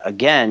then,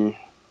 again,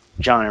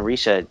 John and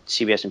Risa at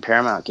CBS and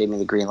Paramount gave me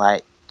the green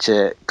light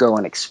to go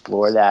and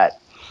explore that.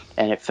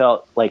 And it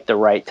felt like the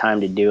right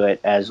time to do it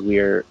as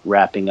we're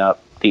wrapping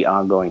up the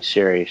ongoing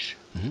series.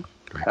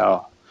 Mm-hmm.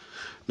 So,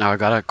 now I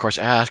got to, of course,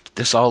 ask,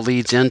 this all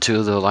leads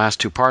into the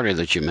last 2-parter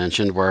that you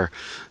mentioned, where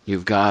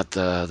you've got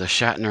the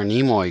Shatner,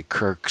 Nimoy,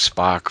 Kirk,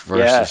 Spock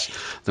versus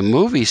the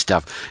movie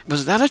stuff.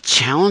 Was that a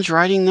challenge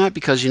writing that?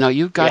 Because,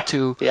 you've got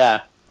to...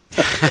 Yeah.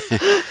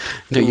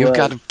 You've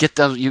got to get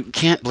those. You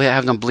can't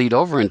have them bleed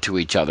over into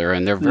each other,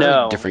 and they're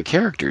very different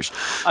characters.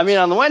 I mean,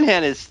 on the one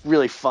hand, it's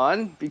really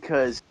fun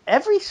because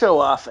every so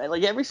often,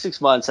 every 6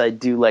 months, I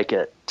do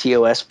a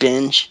TOS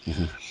binge,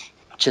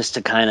 just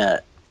to kind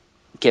of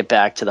get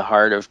back to the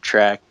heart of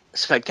Trek.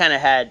 So I kind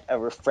of had a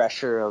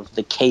refresher of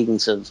the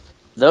cadence of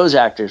those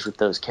actors with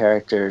those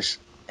characters.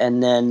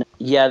 And then,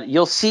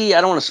 you'll see, I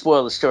don't want to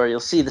spoil the story.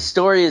 You'll see the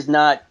story is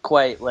not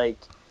quite like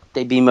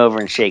they beam over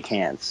and shake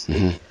hands.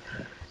 Mm-hmm.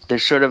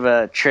 There's sort of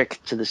a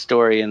trick to the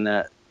story and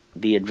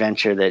the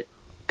adventure that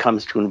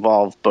comes to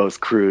involve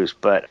both crews.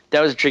 But that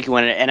was a tricky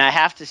one. And I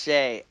have to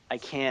say, I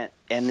can't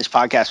end this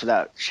podcast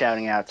without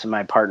shouting out to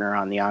my partner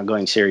on the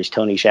ongoing series,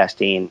 Tony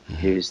Chastain,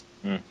 who's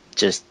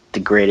just the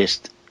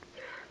greatest,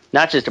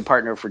 not just a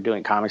partner for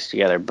doing comics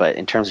together, but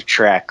in terms of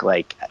Trek,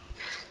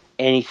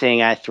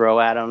 anything I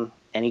throw at him,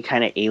 any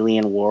kind of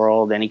alien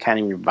world, any kind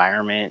of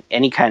environment,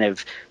 any kind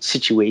of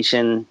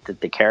situation that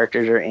the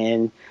characters are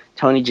in,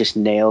 Tony just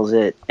nails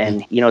it.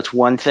 And, it's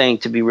one thing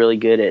to be really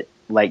good at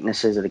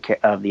likenesses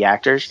of the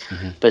actors,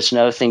 but it's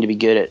another thing to be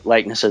good at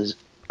likenesses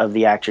of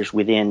the actors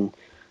within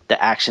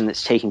the action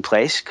that's taking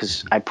place,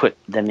 because I put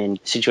them in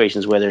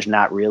situations where there's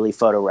not really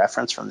photo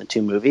reference from the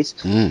 2 movies.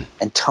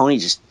 And Tony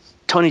just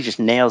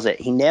nails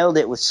it. He nailed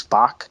it with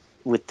Spock,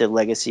 with the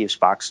Legacy of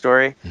Spock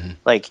story.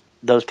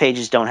 Those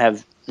pages don't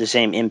have the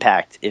same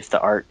impact if the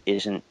art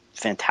isn't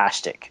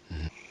fantastic.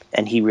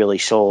 And he really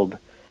sold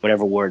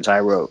whatever words I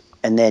wrote.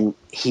 And then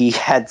he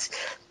had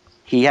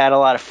a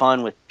lot of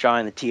fun with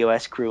drawing the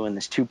TOS crew in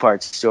this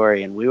 2-part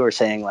story. And we were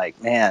saying,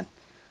 man,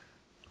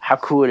 how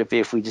cool would it be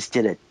if we just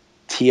did a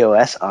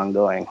TOS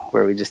ongoing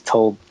where we just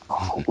told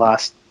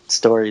lost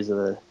stories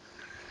of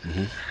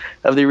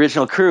the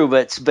original crew.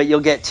 But you'll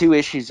get 2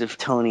 issues of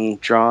Tony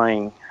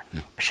drawing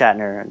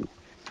Shatner and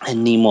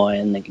Nimoy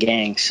and the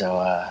gang.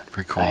 So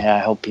very cool. I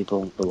hope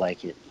people will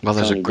like it. Well,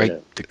 there's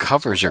the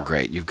covers are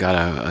great. You've got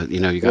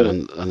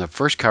on the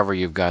first cover,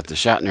 you've got the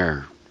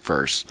Shatner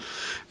verse,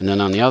 and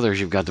then on the others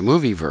you've got the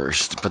movie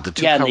verse, but the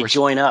 2 covers, they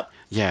join up,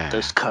 yeah,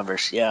 those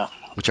covers,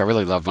 which I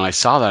really love. When I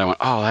saw that, I went,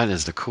 oh, that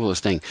is the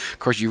coolest thing. Of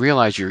course, you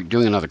realize you're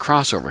doing another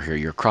crossover here.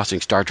 You're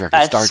crossing Star Trek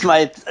and Star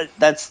Trek.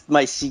 That's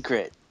my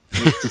secret.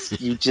 My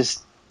secret.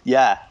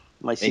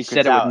 They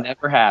said it would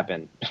never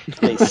happen.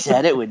 They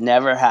said it would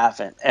never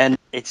happen, and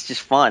it's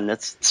just fun.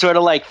 It's sort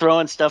of like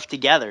throwing stuff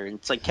together.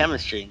 It's like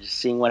chemistry, and just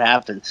seeing what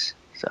happens.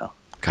 So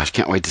Gosh,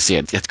 can't wait to see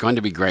it. It's going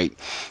to be great.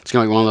 It's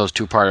going to be one of those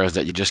two-parters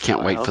that you just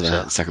can't wait for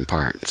the second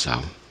part.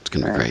 So it's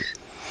going to be great.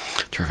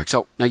 Terrific.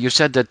 So now you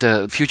said that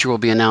the future will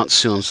be announced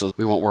soon, so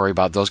we won't worry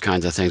about those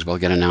kinds of things. We'll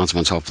get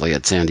announcements hopefully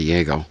at San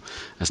Diego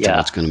as to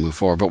what's going to move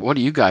forward. But what are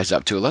you guys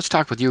up to? Let's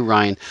talk with you,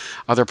 Ryan.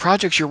 Are there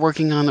projects you're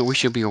working on that we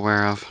should be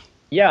aware of?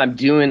 Yeah, I'm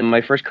doing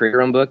my first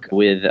career-owned book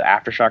with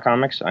Aftershock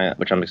Comics,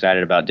 which I'm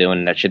excited about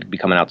doing. That should be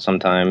coming out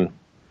sometime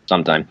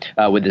sometime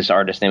with this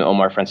artist named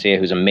Omar Francia,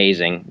 who's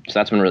amazing. So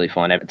that's been really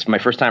fun. It's my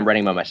first time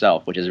writing by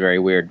myself, which is very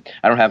weird.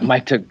 I don't have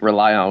Mike to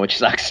rely on, which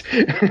sucks.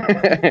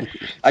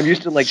 I'm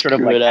used to like sort of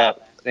like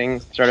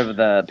sort of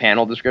the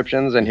panel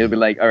descriptions, and he'll be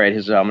like, all right,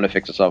 I'm going to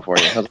fix this all for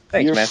you. I was like,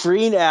 thanks, You're man.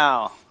 free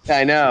now.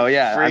 I know,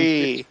 yeah.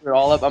 Free. I'm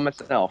all up on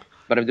myself.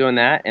 But I'm doing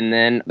that, and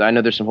then I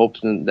know there's some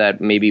hopes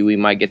that maybe we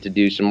might get to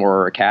do some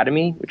more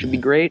Academy, which would be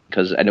great,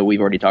 because I know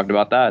we've already talked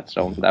about that,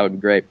 so that would be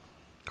great.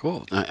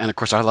 Cool. And, of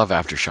course, I love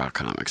Aftershock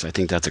Comics. I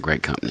think that's a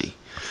great company.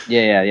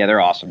 Yeah,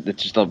 they're awesome.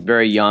 It's just a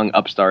very young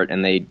upstart,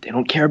 and they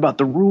don't care about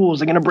the rules.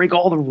 They're going to break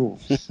all the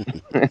rules.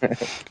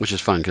 Which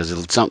is fun, because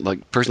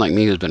like a person like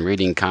me who's been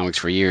reading comics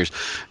for years,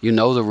 you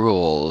know the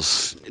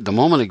rules. The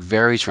moment it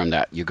varies from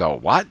that, you go,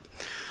 what?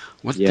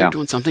 They're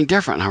doing something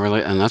different.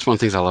 And that's one of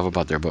the things I love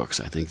about their books.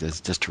 I think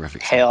that's just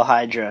terrific. Hail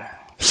Hydra.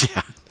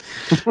 Yeah.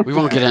 We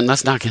won't get in.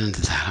 Let's not get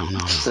into that. Oh, no.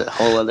 It's a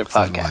whole other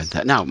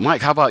podcast. Now,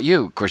 Mike, how about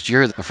you? Of course,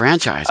 you're the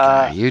franchise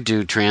guy. You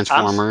do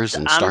Transformers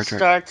and Star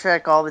Trek. I'm Star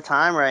Trek all the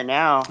time right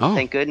now. Oh.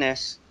 Thank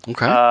goodness.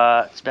 Okay.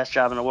 It's the best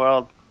job in the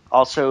world.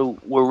 Also,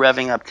 we're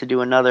revving up to do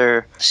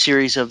another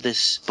series of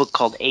this book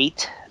called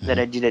 8 that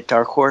I did at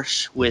Dark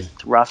Horse with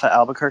Rafa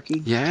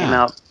Albuquerque. Yeah. Came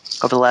out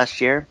over the last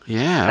year.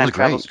 Yeah, that was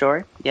travel great.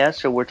 Story. Yeah,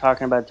 so we're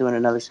talking about doing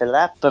another set of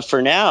that. But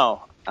for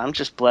now, I'm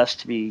just blessed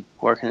to be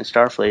working in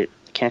Starfleet.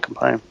 Can't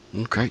complain.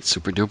 Great,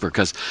 super duper.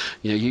 Because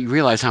you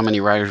realize how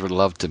many writers would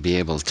love to be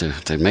able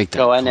to make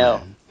that. Oh, I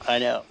know. I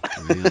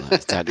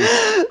realize that.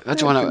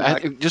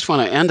 I just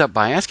want to end up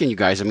by asking you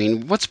guys, I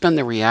mean, what's been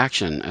the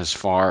reaction as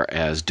far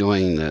as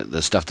doing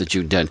the stuff that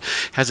you did?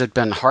 Has it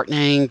been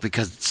heartening?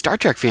 Because Star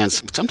Trek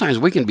fans, sometimes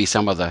we can be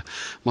some of the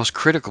most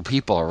critical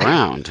people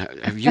around.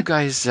 Have you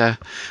guys,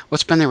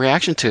 what's been the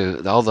reaction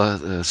to all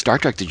the Star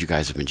Trek that you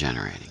guys have been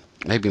generating?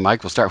 Maybe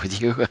Mike, we'll start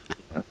with you.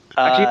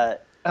 Actually,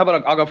 how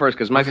about I'll go first,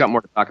 because Mike's got more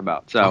to talk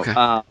about. So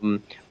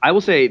I will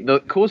say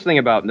the coolest thing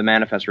about the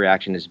Manifest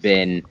reaction has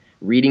been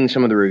reading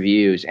some of the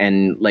reviews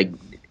and like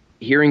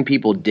hearing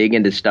people dig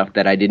into stuff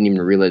that I didn't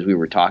even realize we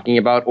were talking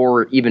about,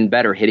 or even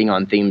better, hitting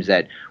on themes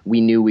that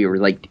we knew we were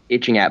like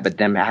itching at, but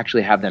then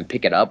actually have them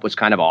pick it up was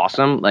kind of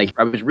awesome. Like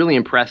I was really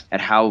impressed at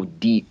how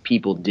deep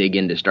people dig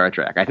into Star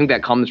Trek. I think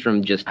that comes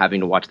from just having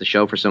to watch the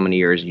show for so many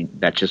years.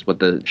 That's just what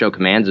the show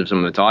commands of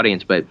some of its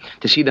audience. But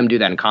to see them do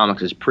that in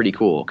comics is pretty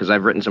cool, because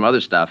I've written some other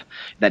stuff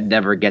that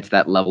never gets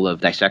that level of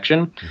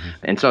dissection. Mm-hmm.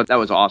 And so that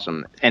was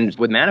awesome. And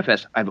with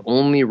Manifest, I've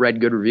only read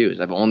good reviews.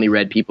 I've only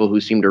read people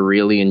who seem to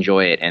really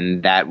enjoy it.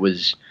 And that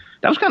was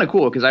kind of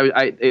cool, because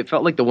it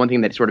felt like the one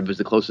thing that sort of was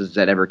the closest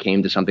that ever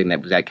came to something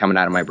that was coming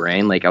out of my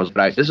brain. Like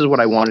this is what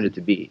I wanted it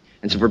to be.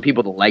 And so for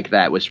people to like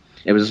that, it was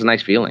just a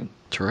nice feeling.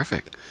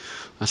 Terrific.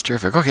 That's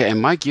terrific. Okay,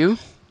 and Mike, you?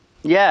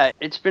 Yeah,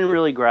 it's been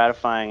really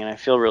gratifying, and I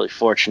feel really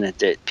fortunate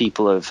that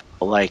people have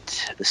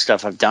liked the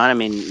stuff I've done. I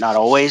mean, not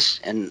always,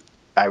 and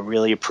I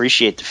really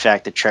appreciate the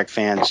fact that Trek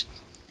fans,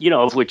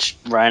 of which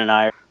Ryan and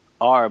I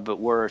are,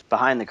 but we're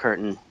behind the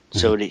curtain.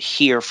 So to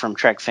hear from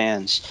Trek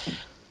fans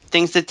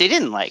things that they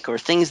didn't like, or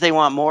things they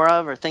want more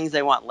of, or things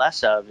they want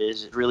less of,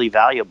 is really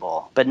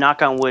valuable. But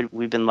knock on wood,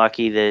 we've been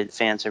lucky that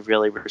fans have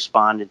really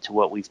responded to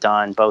what we've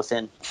done, both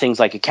in things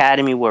like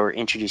Academy, where we're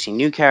introducing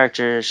new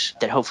characters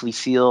that hopefully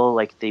feel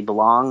like they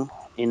belong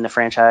in the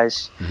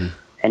franchise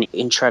and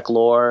in Trek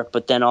lore.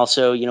 But then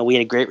also, we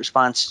had a great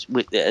response,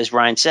 with, as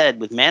Ryan said,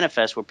 with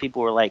Manifest, where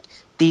people were like,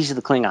 these are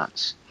the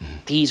Klingons.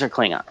 These are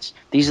Klingons.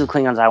 These are the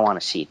Klingons I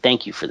want to see.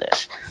 Thank you for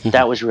this.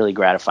 That was really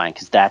gratifying,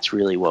 because that's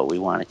really what we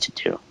wanted to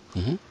do.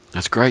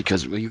 That's great,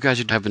 because you guys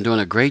have been doing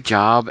a great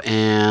job,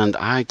 and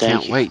I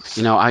can't wait.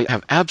 I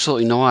have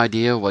absolutely no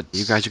idea what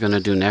you guys are going to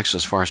do next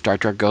as far as Star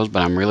Trek goes,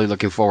 but I'm really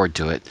looking forward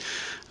to it.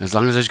 As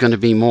long as there's going to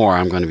be more,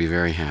 I'm going to be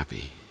very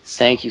happy.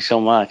 Thank you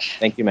so much.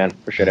 Thank you, man.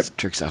 Appreciate it.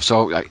 Trick stuff.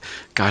 So,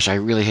 gosh, I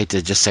really hate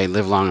to just say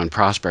live long and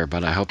prosper,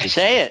 but I hope to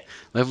say it.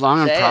 Live long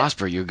and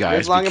prosper, you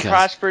guys. Live long and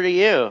prosper to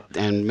you.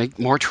 And make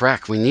more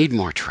Trek. We need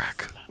more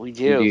Trek. We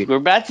do. Indeed. We're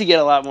about to get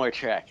a lot more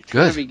Trek. It's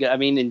going to be good. I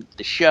mean, in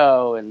the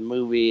show and the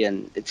movie,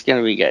 and it's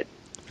going to be good.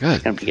 Good.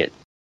 It's going to be good.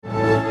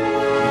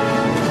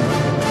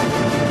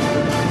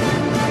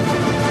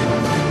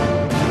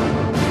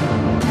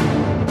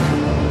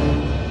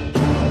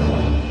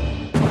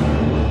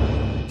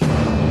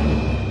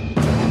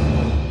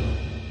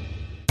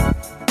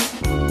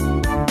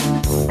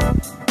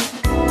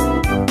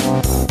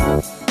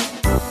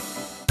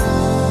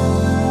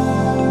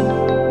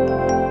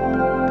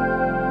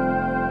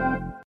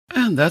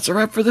 And that's a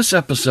wrap for this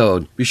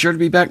episode. Be sure to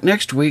be back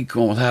next week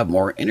when we'll have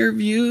more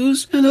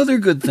interviews and other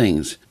good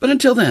things. But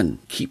until then,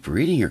 keep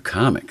reading your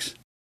comics.